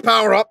a moment to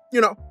power up. You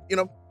know.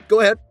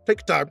 Go ahead.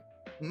 Take your time.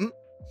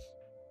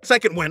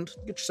 Second wind.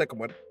 Get your second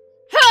wind.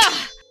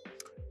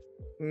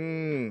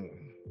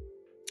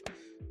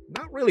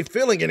 Not really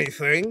feeling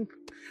anything.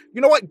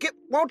 You know what?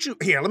 Why don't you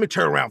here? Let me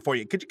turn around for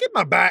you. Could you get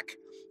my back?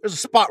 There's a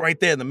spot right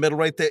there in the middle,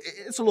 right there.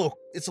 It's a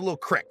little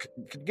crick.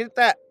 Could you get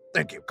that?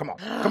 Thank you. Come on.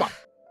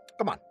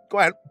 Go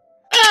ahead.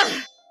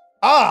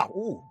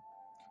 Ooh.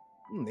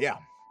 Yeah.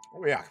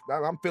 Oh yeah.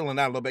 I'm feeling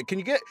that a little bit. Can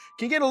you get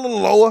a little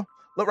lower?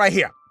 Look right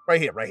here.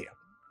 Can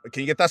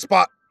you get that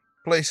spot,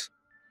 please?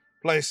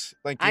 Thank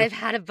you. I've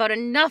had about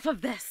enough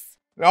of this.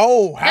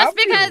 Oh, just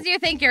because you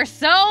think you're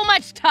so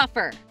much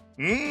tougher.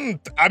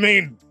 I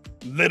mean,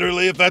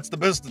 literally, if that's the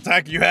best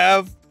attack you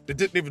have, it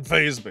didn't even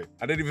faze me.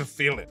 I didn't even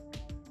feel it.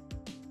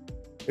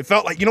 It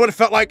felt like, you know what it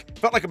felt like? It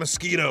felt like a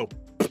mosquito.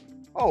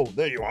 Oh,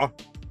 there you are.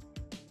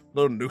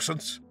 Little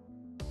nuisance.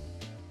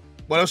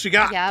 What else you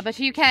got? Yeah, but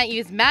you can't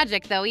use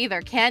magic though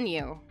either, can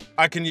you?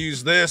 I can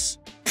use this.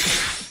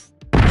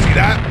 See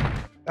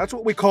that? That's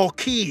what we call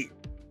ki.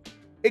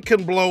 It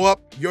can blow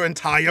up your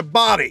entire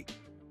body.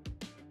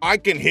 I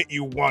can hit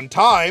you one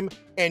time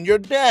and you're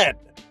dead.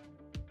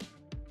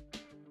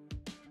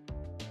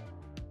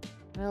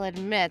 I'll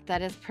admit,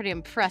 that is pretty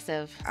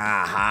impressive.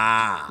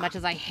 Aha. Much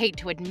as I hate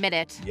to admit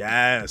it.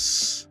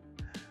 Yes.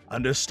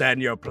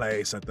 Understand your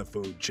place at the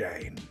food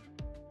chain.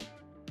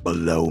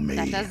 Below me.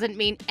 That doesn't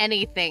mean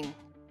anything.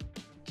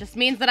 Just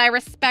means that I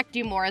respect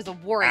you more as a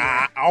warrior.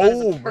 As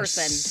a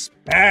person.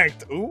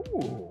 Respect.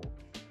 Ooh.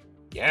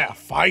 Yeah,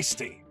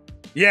 feisty.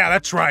 Yeah,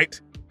 that's right.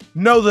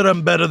 Know that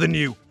I'm better than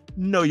you.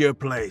 Know your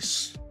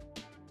place.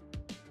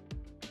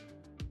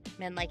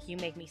 Men like you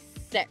make me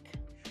sick.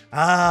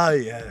 Ah,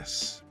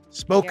 yes.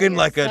 Spoken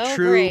like a so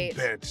true great.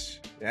 bitch.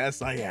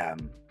 Yes, I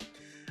am.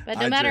 But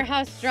no matter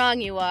how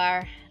strong you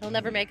are, it'll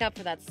never make up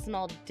for that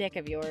small dick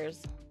of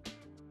yours.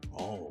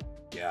 Oh,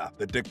 yeah,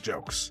 the dick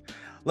jokes.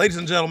 Ladies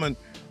and gentlemen,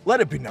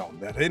 let it be known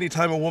that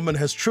anytime a woman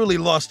has truly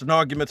lost an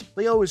argument,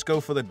 they always go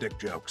for the dick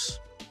jokes.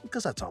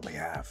 Because that's all they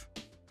have.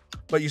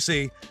 But you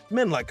see,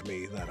 men like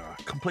me that are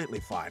completely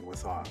fine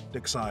with our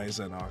dick size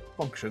and our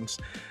functions,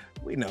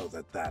 we know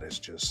that that is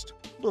just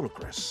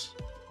ludicrous.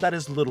 That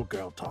is little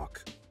girl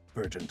talk,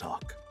 virgin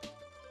talk.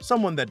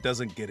 Someone that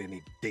doesn't get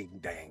any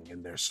ding-dang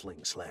in their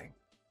sling-slang.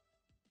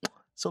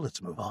 So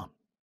let's move on.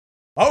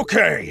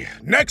 Okay,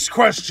 next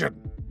question.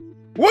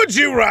 Would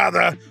you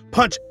rather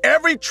punch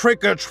every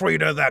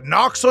trick-or-treater that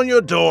knocks on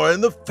your door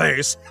in the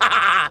face?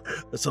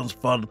 That sounds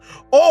fun.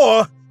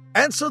 Or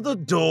answer the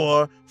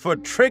door for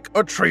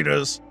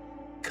trick-or-treaters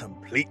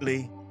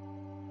completely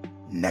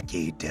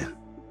naked.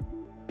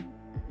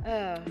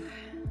 Oh,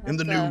 In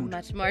the that's a nude.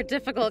 much more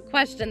difficult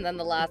question than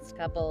the last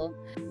couple.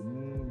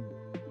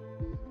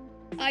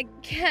 I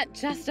can't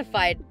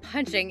justify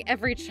punching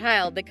every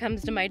child that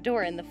comes to my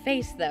door in the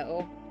face,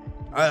 though.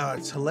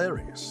 It's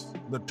hilarious.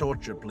 The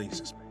torture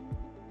pleases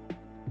me.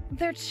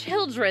 They're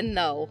children,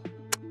 though.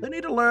 They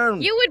need to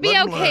learn. You would be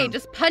Let 'em okay learn.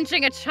 just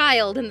punching a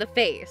child in the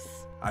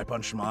face. I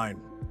punched mine.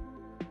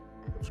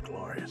 It was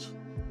glorious.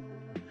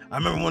 I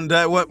remember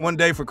one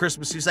day for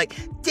Christmas, he's like,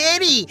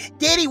 Daddy,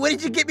 what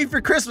did you get me for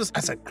Christmas? I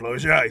said,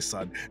 close your eyes,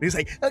 son. And he's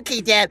like, okay,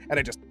 Dad. And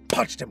I just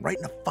punched him right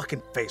in the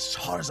fucking face as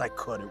hard as I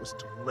could. It was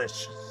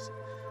delicious.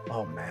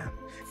 Oh, man.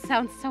 It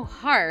sounds so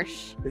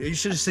harsh. You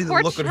should have seen the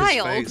Poor look on his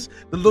child. face.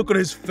 The look on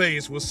his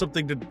face was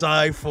something to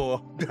die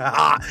for.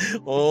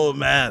 Oh,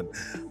 man.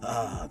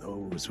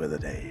 Those were the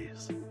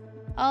days.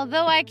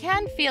 Although I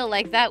can feel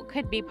like that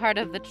could be part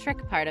of the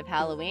trick part of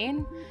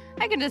Halloween.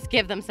 I can just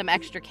give them some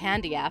extra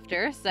candy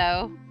after,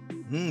 so...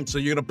 So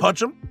you're gonna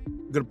punch him?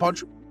 You gonna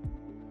punch him?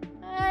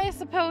 I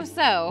suppose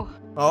so.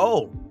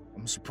 Oh,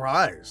 I'm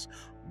surprised.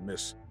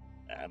 Miss,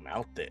 I'm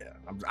out there.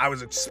 I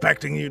was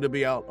expecting you to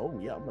be out. Oh,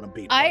 yeah, I'm gonna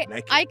beat him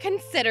naked. I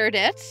considered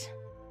it,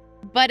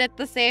 but at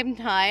the same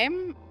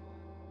time,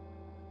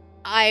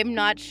 I'm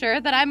not sure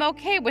that I'm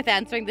okay with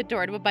answering the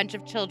door to a bunch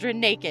of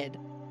children naked.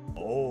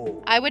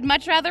 Oh. I would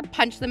much rather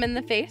punch them in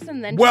the face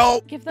and then Well,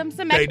 just give them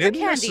some extra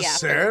candy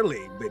after.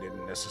 They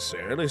didn't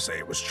necessarily say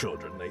it was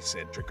children. They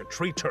said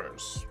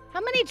trick-or-treaters. How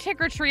many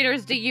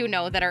trick-or-treaters do you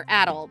know that are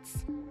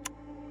adults?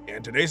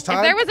 In today's time,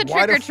 If there was a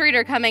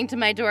trick-or-treater coming to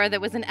my door that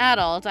was an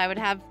adult, I would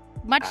have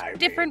much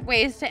different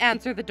ways to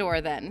answer the door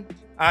then.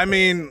 I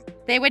mean...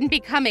 They wouldn't be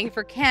coming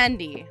for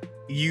candy.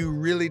 You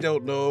really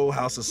don't know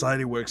how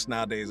society works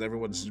nowadays.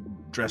 Everyone's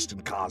dressed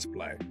in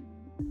cosplay.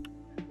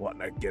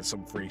 Wanting to get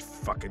some free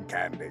fucking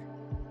candy.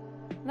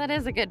 That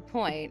is a good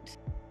point.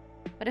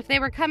 But if they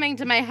were coming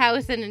to my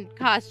house in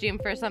costume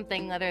for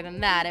something other than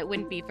that, it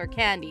wouldn't be for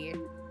candy.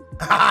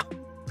 Ha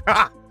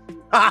ha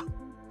ha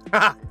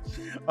ha!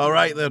 All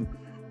right then.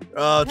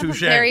 That's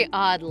Touche. a very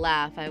odd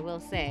laugh, I will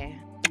say.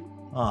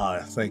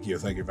 Thank you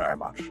very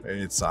much.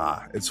 It's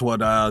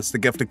the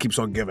gift that keeps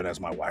on giving, as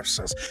my wife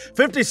says.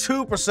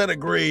 52%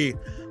 agree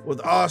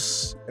with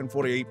us, and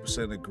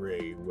 48%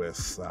 agree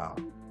with.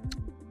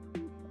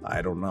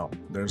 I don't know.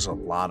 There's a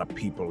lot of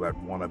people that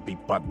want to be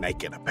butt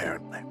naked,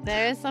 apparently.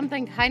 There is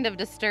something kind of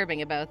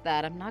disturbing about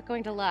that, I'm not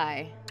going to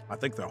lie. I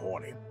think they're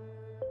horny.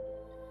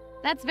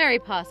 That's very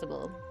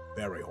possible.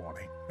 Very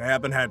horny. They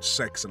haven't had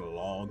sex in a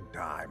long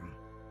time.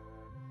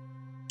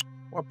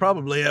 Or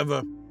probably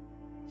ever.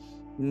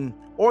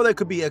 Or they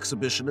could be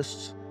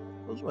exhibitionists.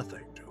 Those are a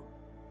thing, too.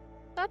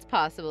 That's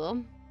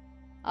possible.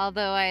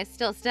 Although I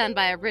still stand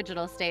by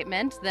original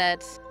statement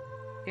that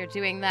if you're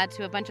doing that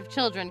to a bunch of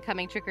children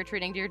coming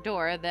trick-or-treating to your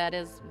door, that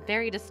is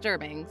very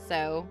disturbing,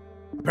 so...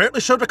 Apparently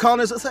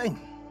Shotokan is a thing.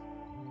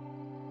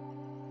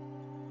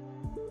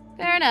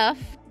 Fair enough.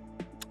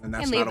 And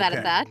that's Can leave not that okay.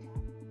 at that.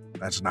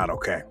 That's not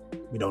okay.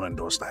 We don't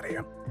endorse that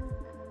here.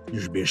 You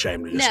should be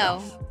ashamed of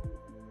yourself.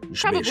 No. You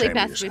should be Probably ashamed of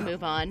best we yourself.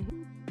 move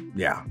on.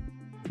 Yeah.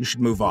 You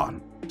should move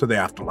on to the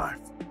afterlife.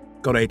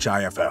 Go to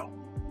HIFL.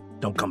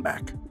 Don't come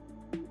back.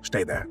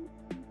 Stay there.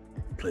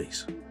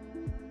 Please.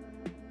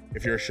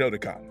 If you're a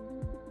Shotokan,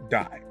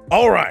 die.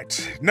 All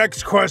right.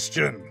 Next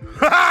question.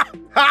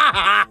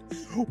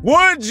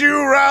 Would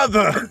you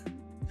rather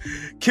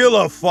kill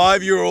a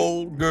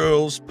 5-year-old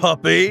girl's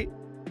puppy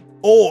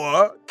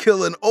or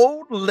kill an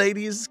old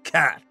lady's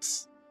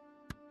cat?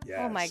 Yes,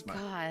 Oh my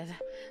god.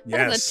 Yes.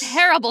 That is a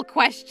terrible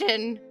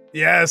question.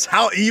 Yes,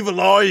 how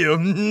evil are you?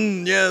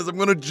 Yes, I'm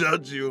gonna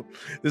judge you.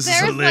 This is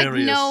hilarious. There's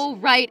like no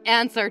right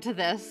answer to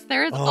this.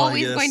 There's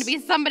always going to be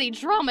somebody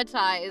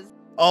traumatized.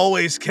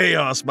 Always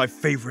chaos, my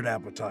favorite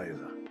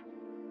appetizer.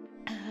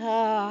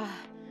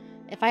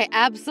 If I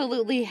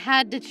absolutely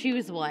had to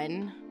choose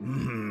one.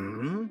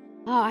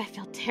 Oh, I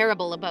feel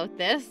terrible about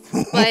this,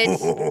 but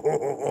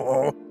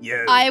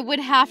yes. I would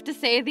have to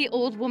say the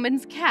old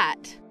woman's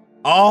cat.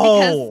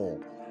 Oh. Because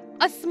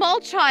a small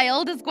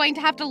child is going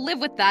to have to live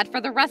with that for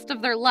the rest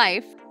of their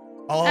life.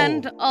 Oh.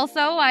 And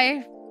also,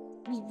 I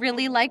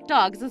really like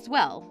dogs as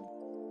well.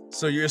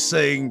 So you're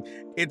saying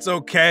it's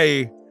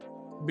okay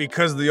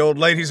because the old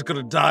lady's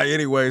gonna die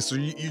anyway, so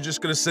you're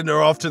just gonna send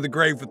her off to the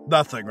grave with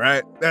nothing,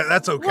 right?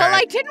 That's okay. Well,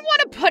 I didn't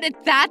want to put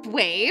it that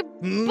way,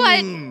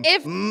 but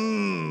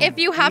if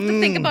you have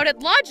to think about it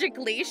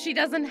logically, she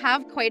doesn't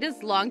have quite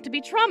as long to be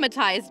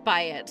traumatized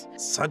by it.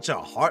 Such a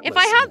heartless If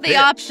I had the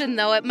bitch. option,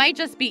 though, it might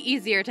just be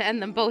easier to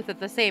end them both at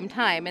the same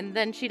time, and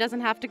then she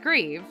doesn't have to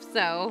grieve,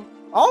 so...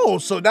 Oh,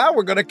 so now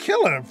we're gonna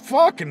kill her.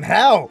 Fucking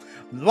hell.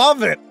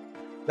 Love it.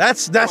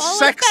 That's sexy.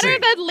 It's better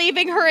than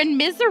leaving her in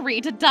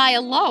misery to die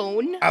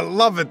alone. I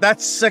love it.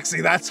 That's sexy.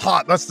 That's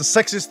hot. That's the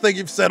sexiest thing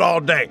you've said all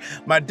day.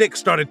 My dick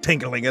started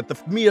tingling at the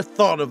mere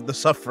thought of the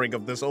suffering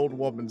of this old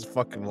woman's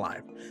fucking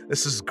life.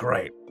 This is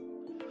great.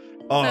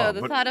 Oh, So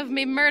the thought of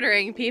me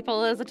murdering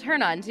people is a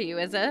turn on to you,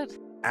 is it?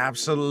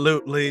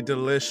 Absolutely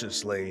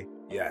deliciously.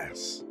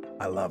 Yes.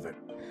 I love it.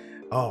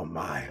 Oh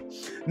my.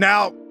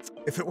 Now,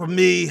 if it were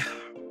me,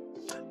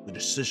 the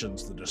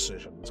decisions.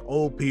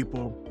 Old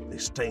people, they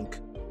stink.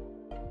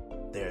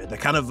 They're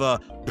kind of a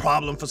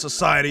problem for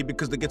society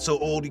because they get so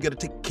old, you gotta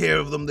take care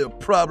of them. They're a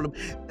problem.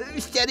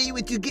 Steady,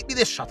 would you get me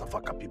this? Shut the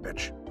fuck up, you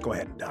bitch. Go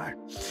ahead and die.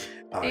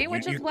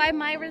 Which is why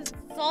my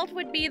result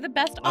would be the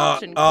best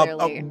option,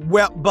 clearly.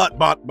 Well,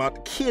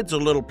 but kids are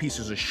little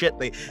pieces of shit.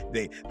 They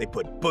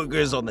put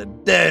boogers on their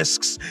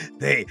desks.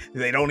 They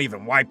don't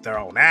even wipe their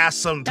own ass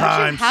sometimes.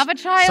 Don't you have a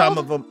child? Some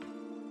of them.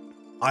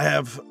 I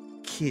have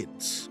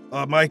kids.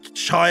 My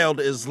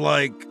child is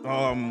like,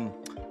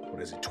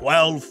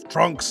 12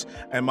 trunks,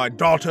 and my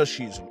daughter,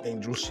 she's an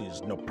angel,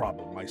 she's no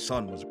problem. My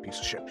son was a piece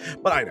of shit,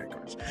 but I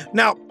digress.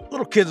 Now,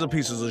 little kids are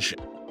pieces of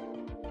shit.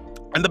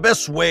 And the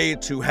best way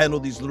to handle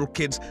these little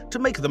kids, to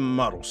make them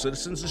model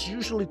citizens, is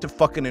usually to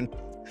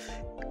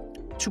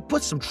to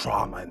put some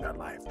trauma in their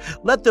life.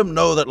 Let them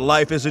know that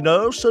life isn't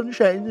all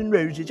sunshine and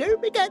roses. Oh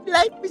my God,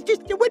 life is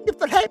just a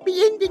wonderful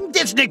happy ending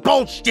Disney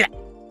bullshit.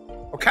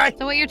 Okay?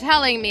 So what you're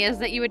telling me is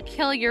that you would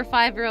kill your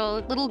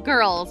 5-year-old little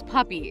girl's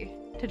puppy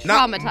to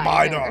traumatize Not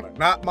my her. daughter.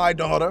 Not my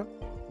daughter.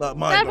 Not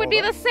my daughter. That would be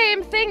the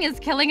same thing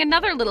as killing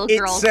another little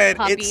girl's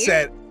puppy. It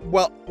said,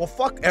 well,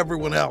 fuck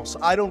everyone else.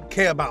 I don't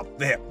care about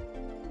them.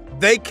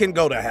 They can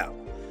go to hell.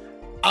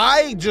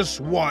 I just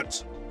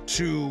want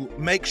to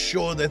make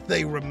sure that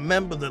they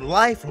remember the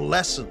life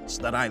lessons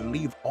that I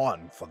leave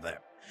on for them.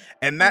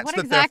 And that's what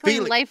that exactly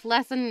their life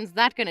lesson is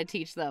that going to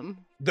teach them?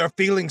 Their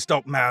feelings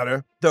don't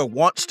matter. Their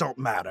wants don't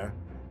matter.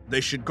 They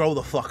should grow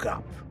the fuck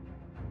up.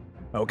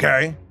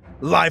 Okay?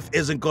 Life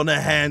isn't gonna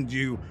hand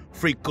you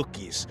free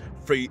cookies.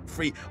 Free.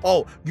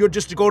 Oh, you're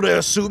just gonna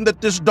assume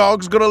that this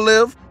dog's gonna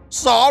live?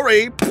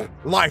 Sorry.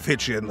 Life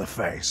hits you in the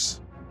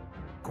face.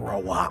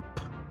 Grow up.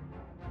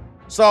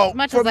 So, As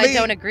much for as me, I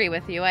don't agree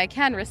with you, I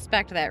can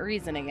respect that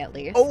reasoning at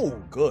least. Oh,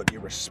 good. You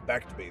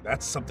respect me.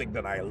 That's something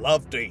that I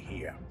love to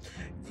hear.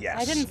 Yes.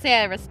 I didn't say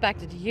I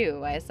respected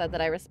you. I said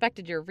that I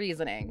respected your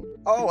reasoning.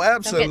 Oh,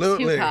 absolutely. Don't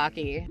get too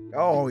cocky.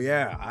 Oh,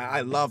 yeah.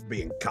 I love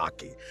being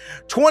cocky.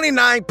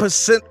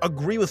 29%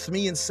 agree with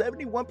me, and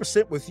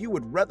 71% with you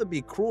would rather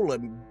be cruel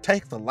and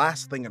take the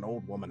last thing an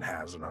old woman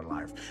has in her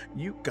life.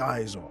 You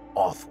guys are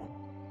awful.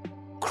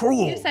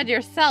 Cruel. You said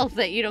yourself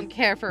that you don't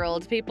care for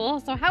old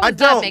people, so how does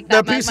that make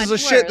that They're much pieces of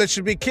worse? shit that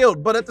should be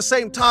killed. But at the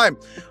same time,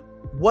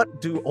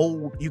 what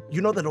do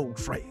you know that old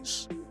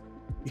phrase?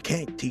 You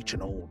can't teach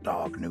an old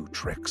dog new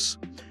tricks.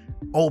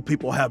 Old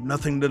people have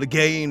nothing to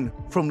gain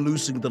from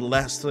losing the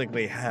last thing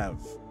they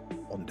have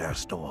on their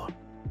store.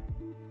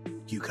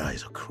 You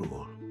guys are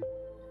cruel.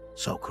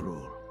 So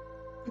cruel.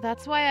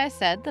 That's why I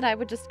said that I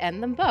would just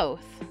end them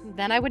both.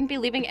 Then I wouldn't be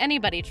leaving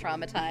anybody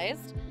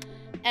traumatized,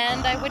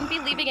 and I wouldn't be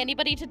leaving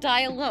anybody to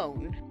die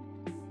alone.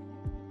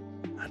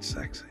 That's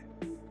sexy.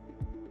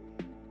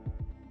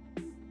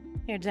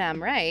 You're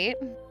damn right.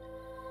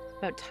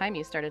 About time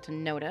you started to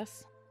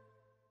notice.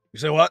 You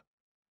say what?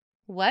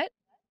 What?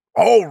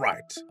 All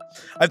right.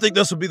 I think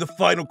this will be the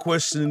final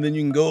question, and then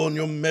you can go on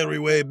your merry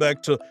way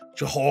back to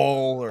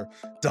Jahal or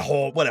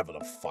Dahal, whatever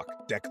the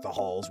fuck. Deck the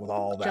halls with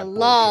all that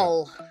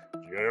Jalal.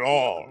 bullshit.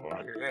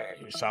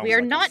 Jalal. We are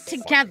not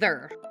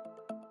together.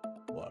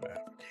 Whatever.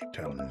 Keep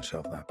telling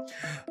yourself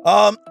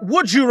that.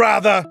 Would you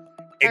rather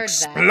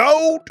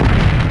explode?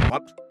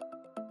 What?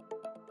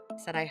 I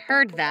said I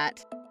heard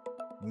that.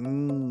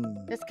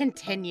 Mm. Just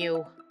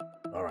continue.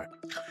 All right.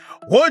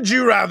 Would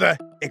you rather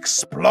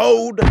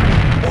explode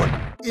or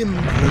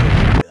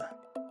implode?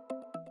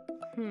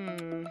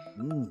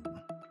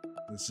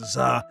 This is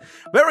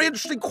very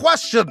interesting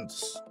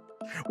questions.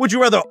 Would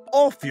you rather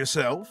off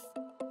yourself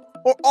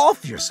or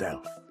off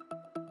yourself?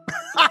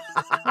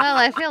 Well,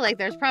 I feel like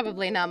there's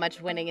probably not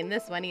much winning in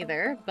this one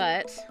either,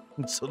 but...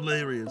 It's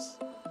hilarious.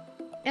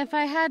 If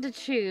I had to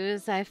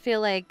choose, I feel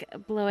like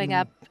blowing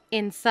up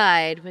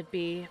inside would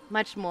be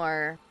much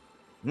more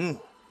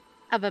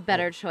of a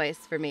better choice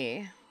for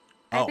me.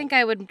 I think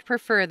I would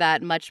prefer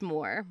that much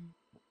more.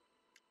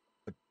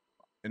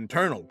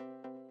 Internal?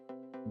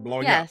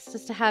 Blowing up? Yes,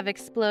 just to have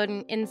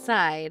exploding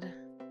inside.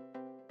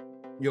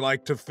 You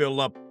like to fill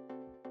up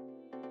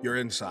your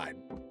inside,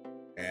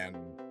 and...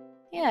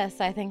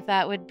 Yes, I think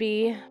that would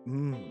be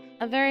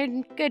a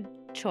very good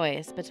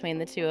choice between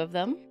the two of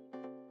them.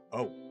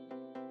 Oh,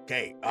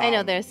 okay. I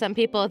know there's some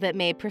people that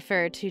may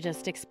prefer to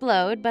just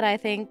explode, but I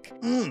think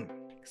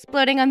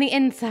exploding on the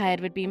inside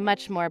would be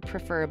much more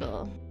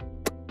preferable.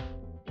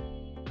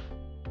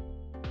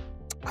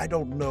 I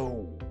don't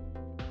know.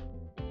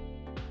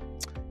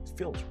 It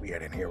feels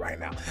weird in here right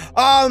now.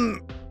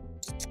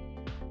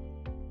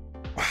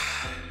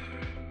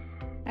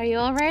 Are you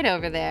all right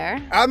over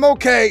there? I'm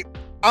okay.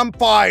 I'm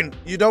fine.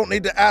 You don't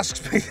need to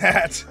ask me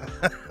that.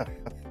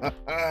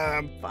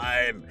 I'm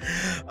fine.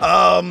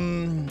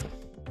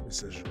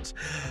 Decisions.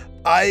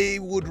 I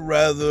would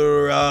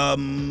rather,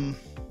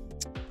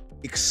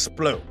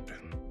 explode.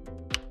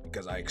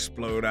 Because I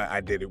explode,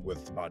 I did it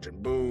with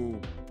Majin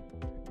Buu.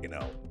 You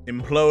know,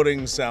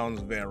 imploding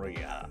sounds very,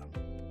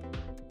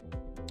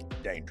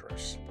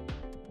 dangerous.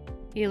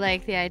 You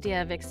like the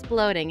idea of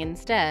exploding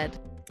instead?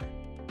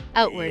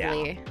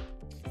 Outwardly.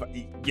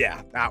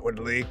 Yeah,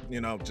 outwardly, you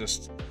know,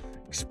 just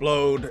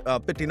explode.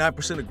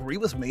 59% agree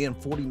with me, and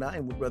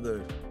 49% would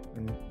rather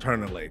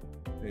internally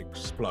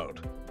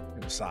explode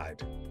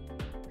inside.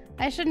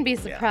 I shouldn't be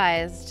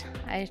surprised.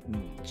 Yeah. I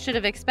should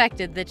have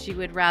expected that you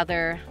would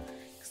rather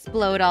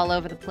explode all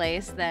over the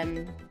place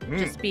than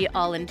just be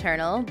all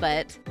internal,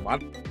 but...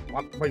 What?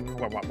 What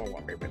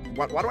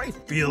do I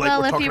feel like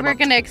well, if you were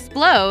going to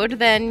explode,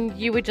 then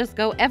you would just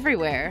go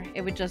everywhere.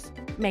 It would just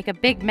make a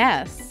big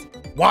mess.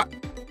 What?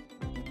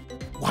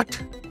 What?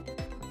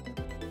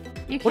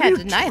 You can't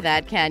deny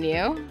that, can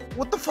you?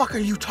 What the fuck are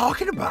you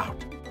talking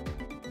about?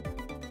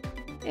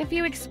 If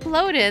you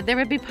exploded, there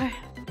would be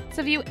parts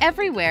of you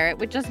everywhere. It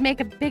would just make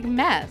a big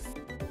mess.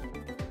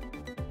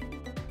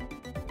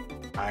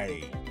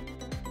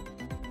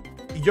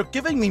 You're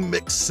giving me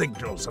mixed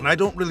signals, and I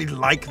don't really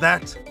like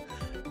that.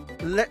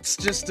 Let's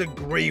just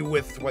agree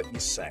with what you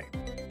say.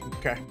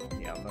 Okay?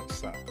 Yeah,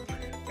 that's that.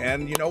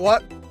 And you know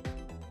what?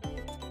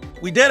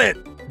 We did it!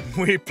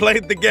 We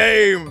played the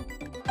game!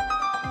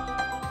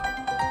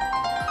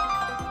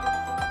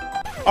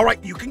 All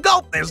right, you can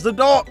go. There's the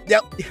door.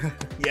 Yep.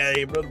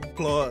 Yay, round of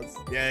applause.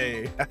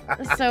 Yay.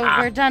 So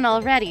we're done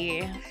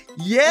already.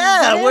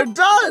 Yeah, we're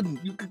done.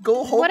 You could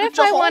go home. What if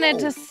I wanted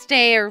to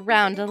stay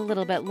around a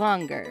little bit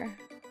longer?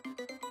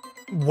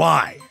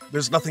 Why?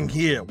 There's nothing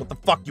here. What the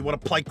fuck? You want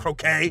to play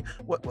croquet?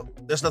 What?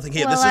 There's nothing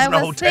here. Well, this isn't a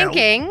hotel. I was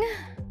thinking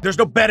there's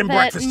no bed and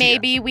breakfast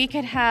maybe we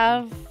could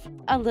have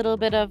a little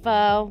bit of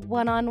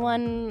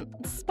one-on-one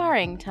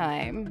sparring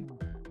time.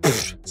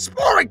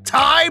 Sparring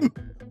time?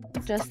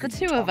 Just the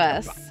two of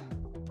us.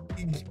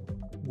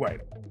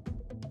 Wait.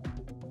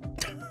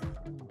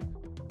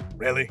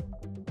 Really?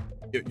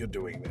 You're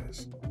doing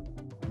this?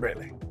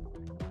 Really?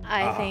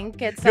 I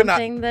think it's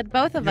something that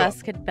both of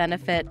us could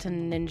benefit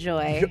and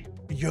enjoy.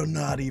 You're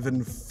not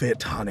even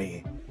fit,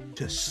 honey,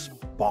 to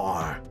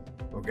spar,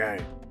 okay?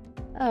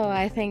 Oh,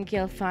 I think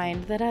you'll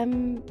find that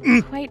I'm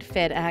quite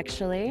fit,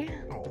 actually.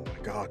 Oh, my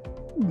God.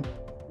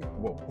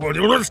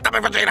 Whoa, stop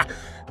it, Vegeta!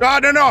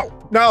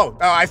 No,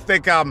 I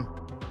think,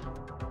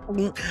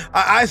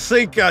 I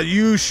think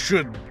you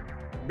should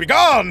be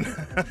gone.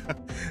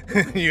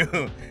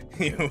 you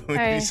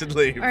should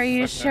leave. Are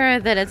you sure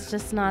that it's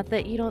just not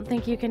that you don't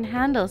think you can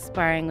handle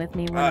sparring with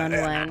me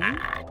one-on-one?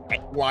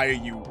 Why are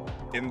you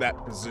in that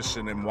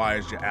position, and why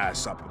is your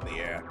ass up in the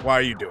air? Why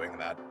are you doing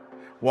that?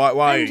 Why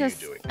are you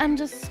doing that? I'm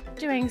just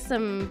doing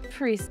some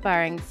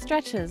pre-sparring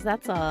stretches,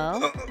 that's all.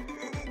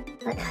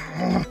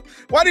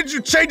 Why did you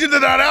change into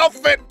that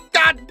outfit?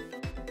 God!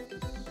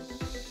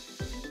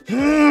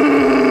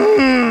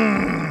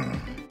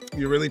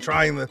 You're really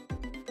trying this.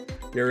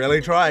 You're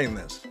really trying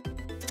this.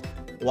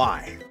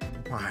 Why?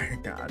 My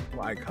God,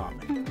 why call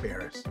me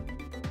Beerus?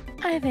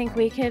 I think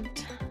we could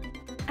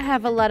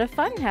have a lot of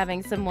fun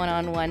having some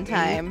one-on-one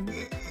time.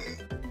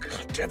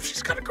 God damn,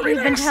 she's got a great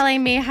You've been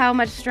telling me how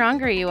much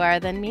stronger you are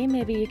than me.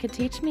 Maybe you could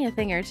teach me a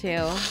thing or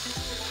two.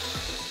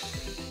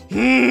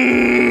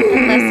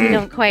 Unless you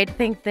don't quite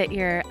think that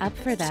you're up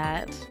for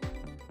that.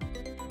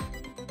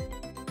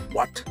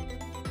 What?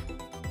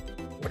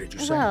 What did you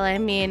say? Well, I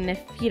mean, if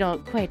you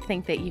don't quite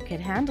think that you could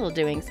handle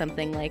doing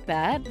something like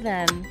that,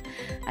 then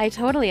I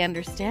totally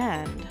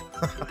understand.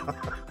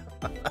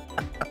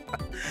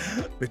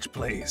 Bitch,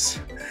 please.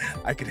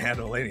 I can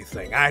handle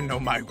anything. I know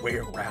my way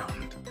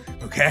around,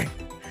 okay?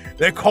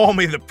 They call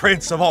me the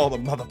prince of all the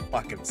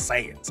motherfucking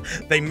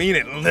Saiyans. They mean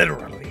it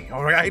literally,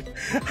 all right?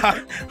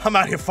 I'm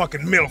out here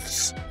fucking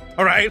MILFs,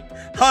 all right?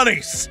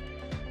 Honeys.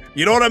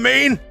 You know what I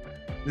mean?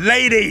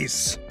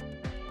 Ladies.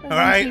 All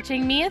right?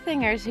 Teaching me a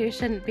thing or two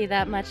shouldn't be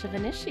that much of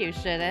an issue,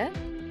 should it?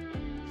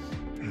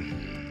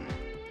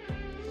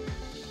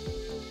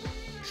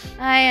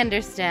 I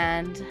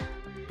understand.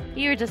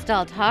 You were just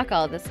all talk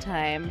all this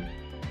time.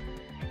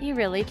 You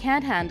really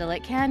can't handle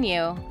it, can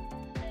you?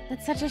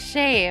 It's such a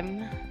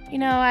shame. You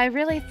know, I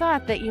really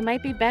thought that you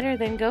might be better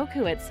than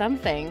Goku at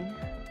something.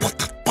 What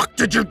the fuck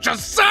did you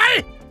just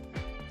say?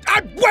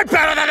 I'm way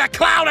better than a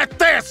clown at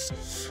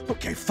this!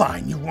 Okay,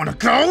 fine, you wanna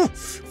go?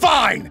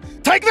 Fine!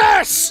 Take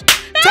this!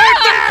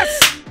 Take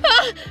this!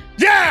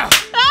 Yeah!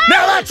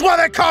 Now that's why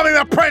they call me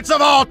the Prince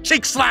of all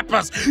cheek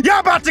slappers! You're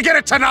about to get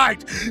it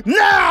tonight!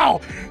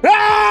 Now!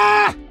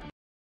 Ah!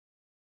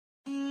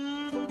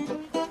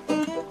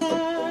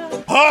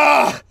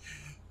 Ah!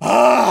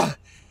 Ah!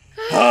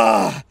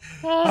 Ah!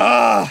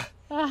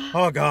 Ah!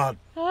 Oh, God.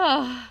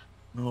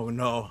 Oh,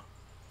 no.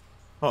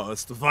 Oh,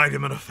 it's the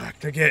vitamin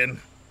effect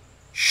again.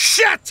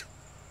 Shit!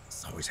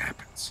 This always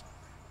happens.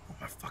 Oh,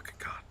 my fucking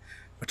God.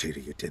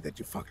 Vegeta, you did that.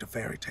 You fucked a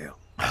fairy tale.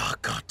 Oh,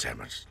 God damn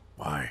it.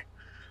 Why?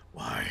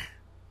 Why?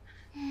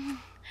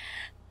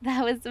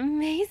 That was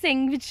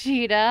amazing,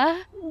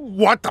 Vegeta.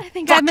 What the I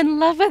think fuck? I'm in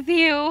love with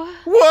you.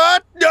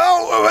 What?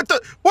 No! What the?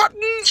 What?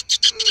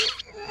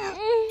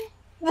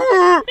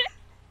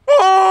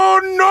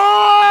 Oh,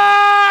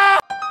 no!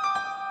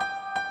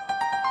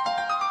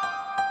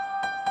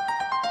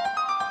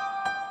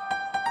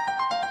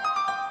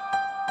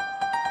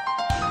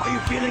 Are you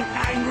feeling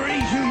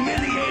angry,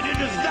 humiliated?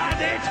 Is that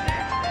it?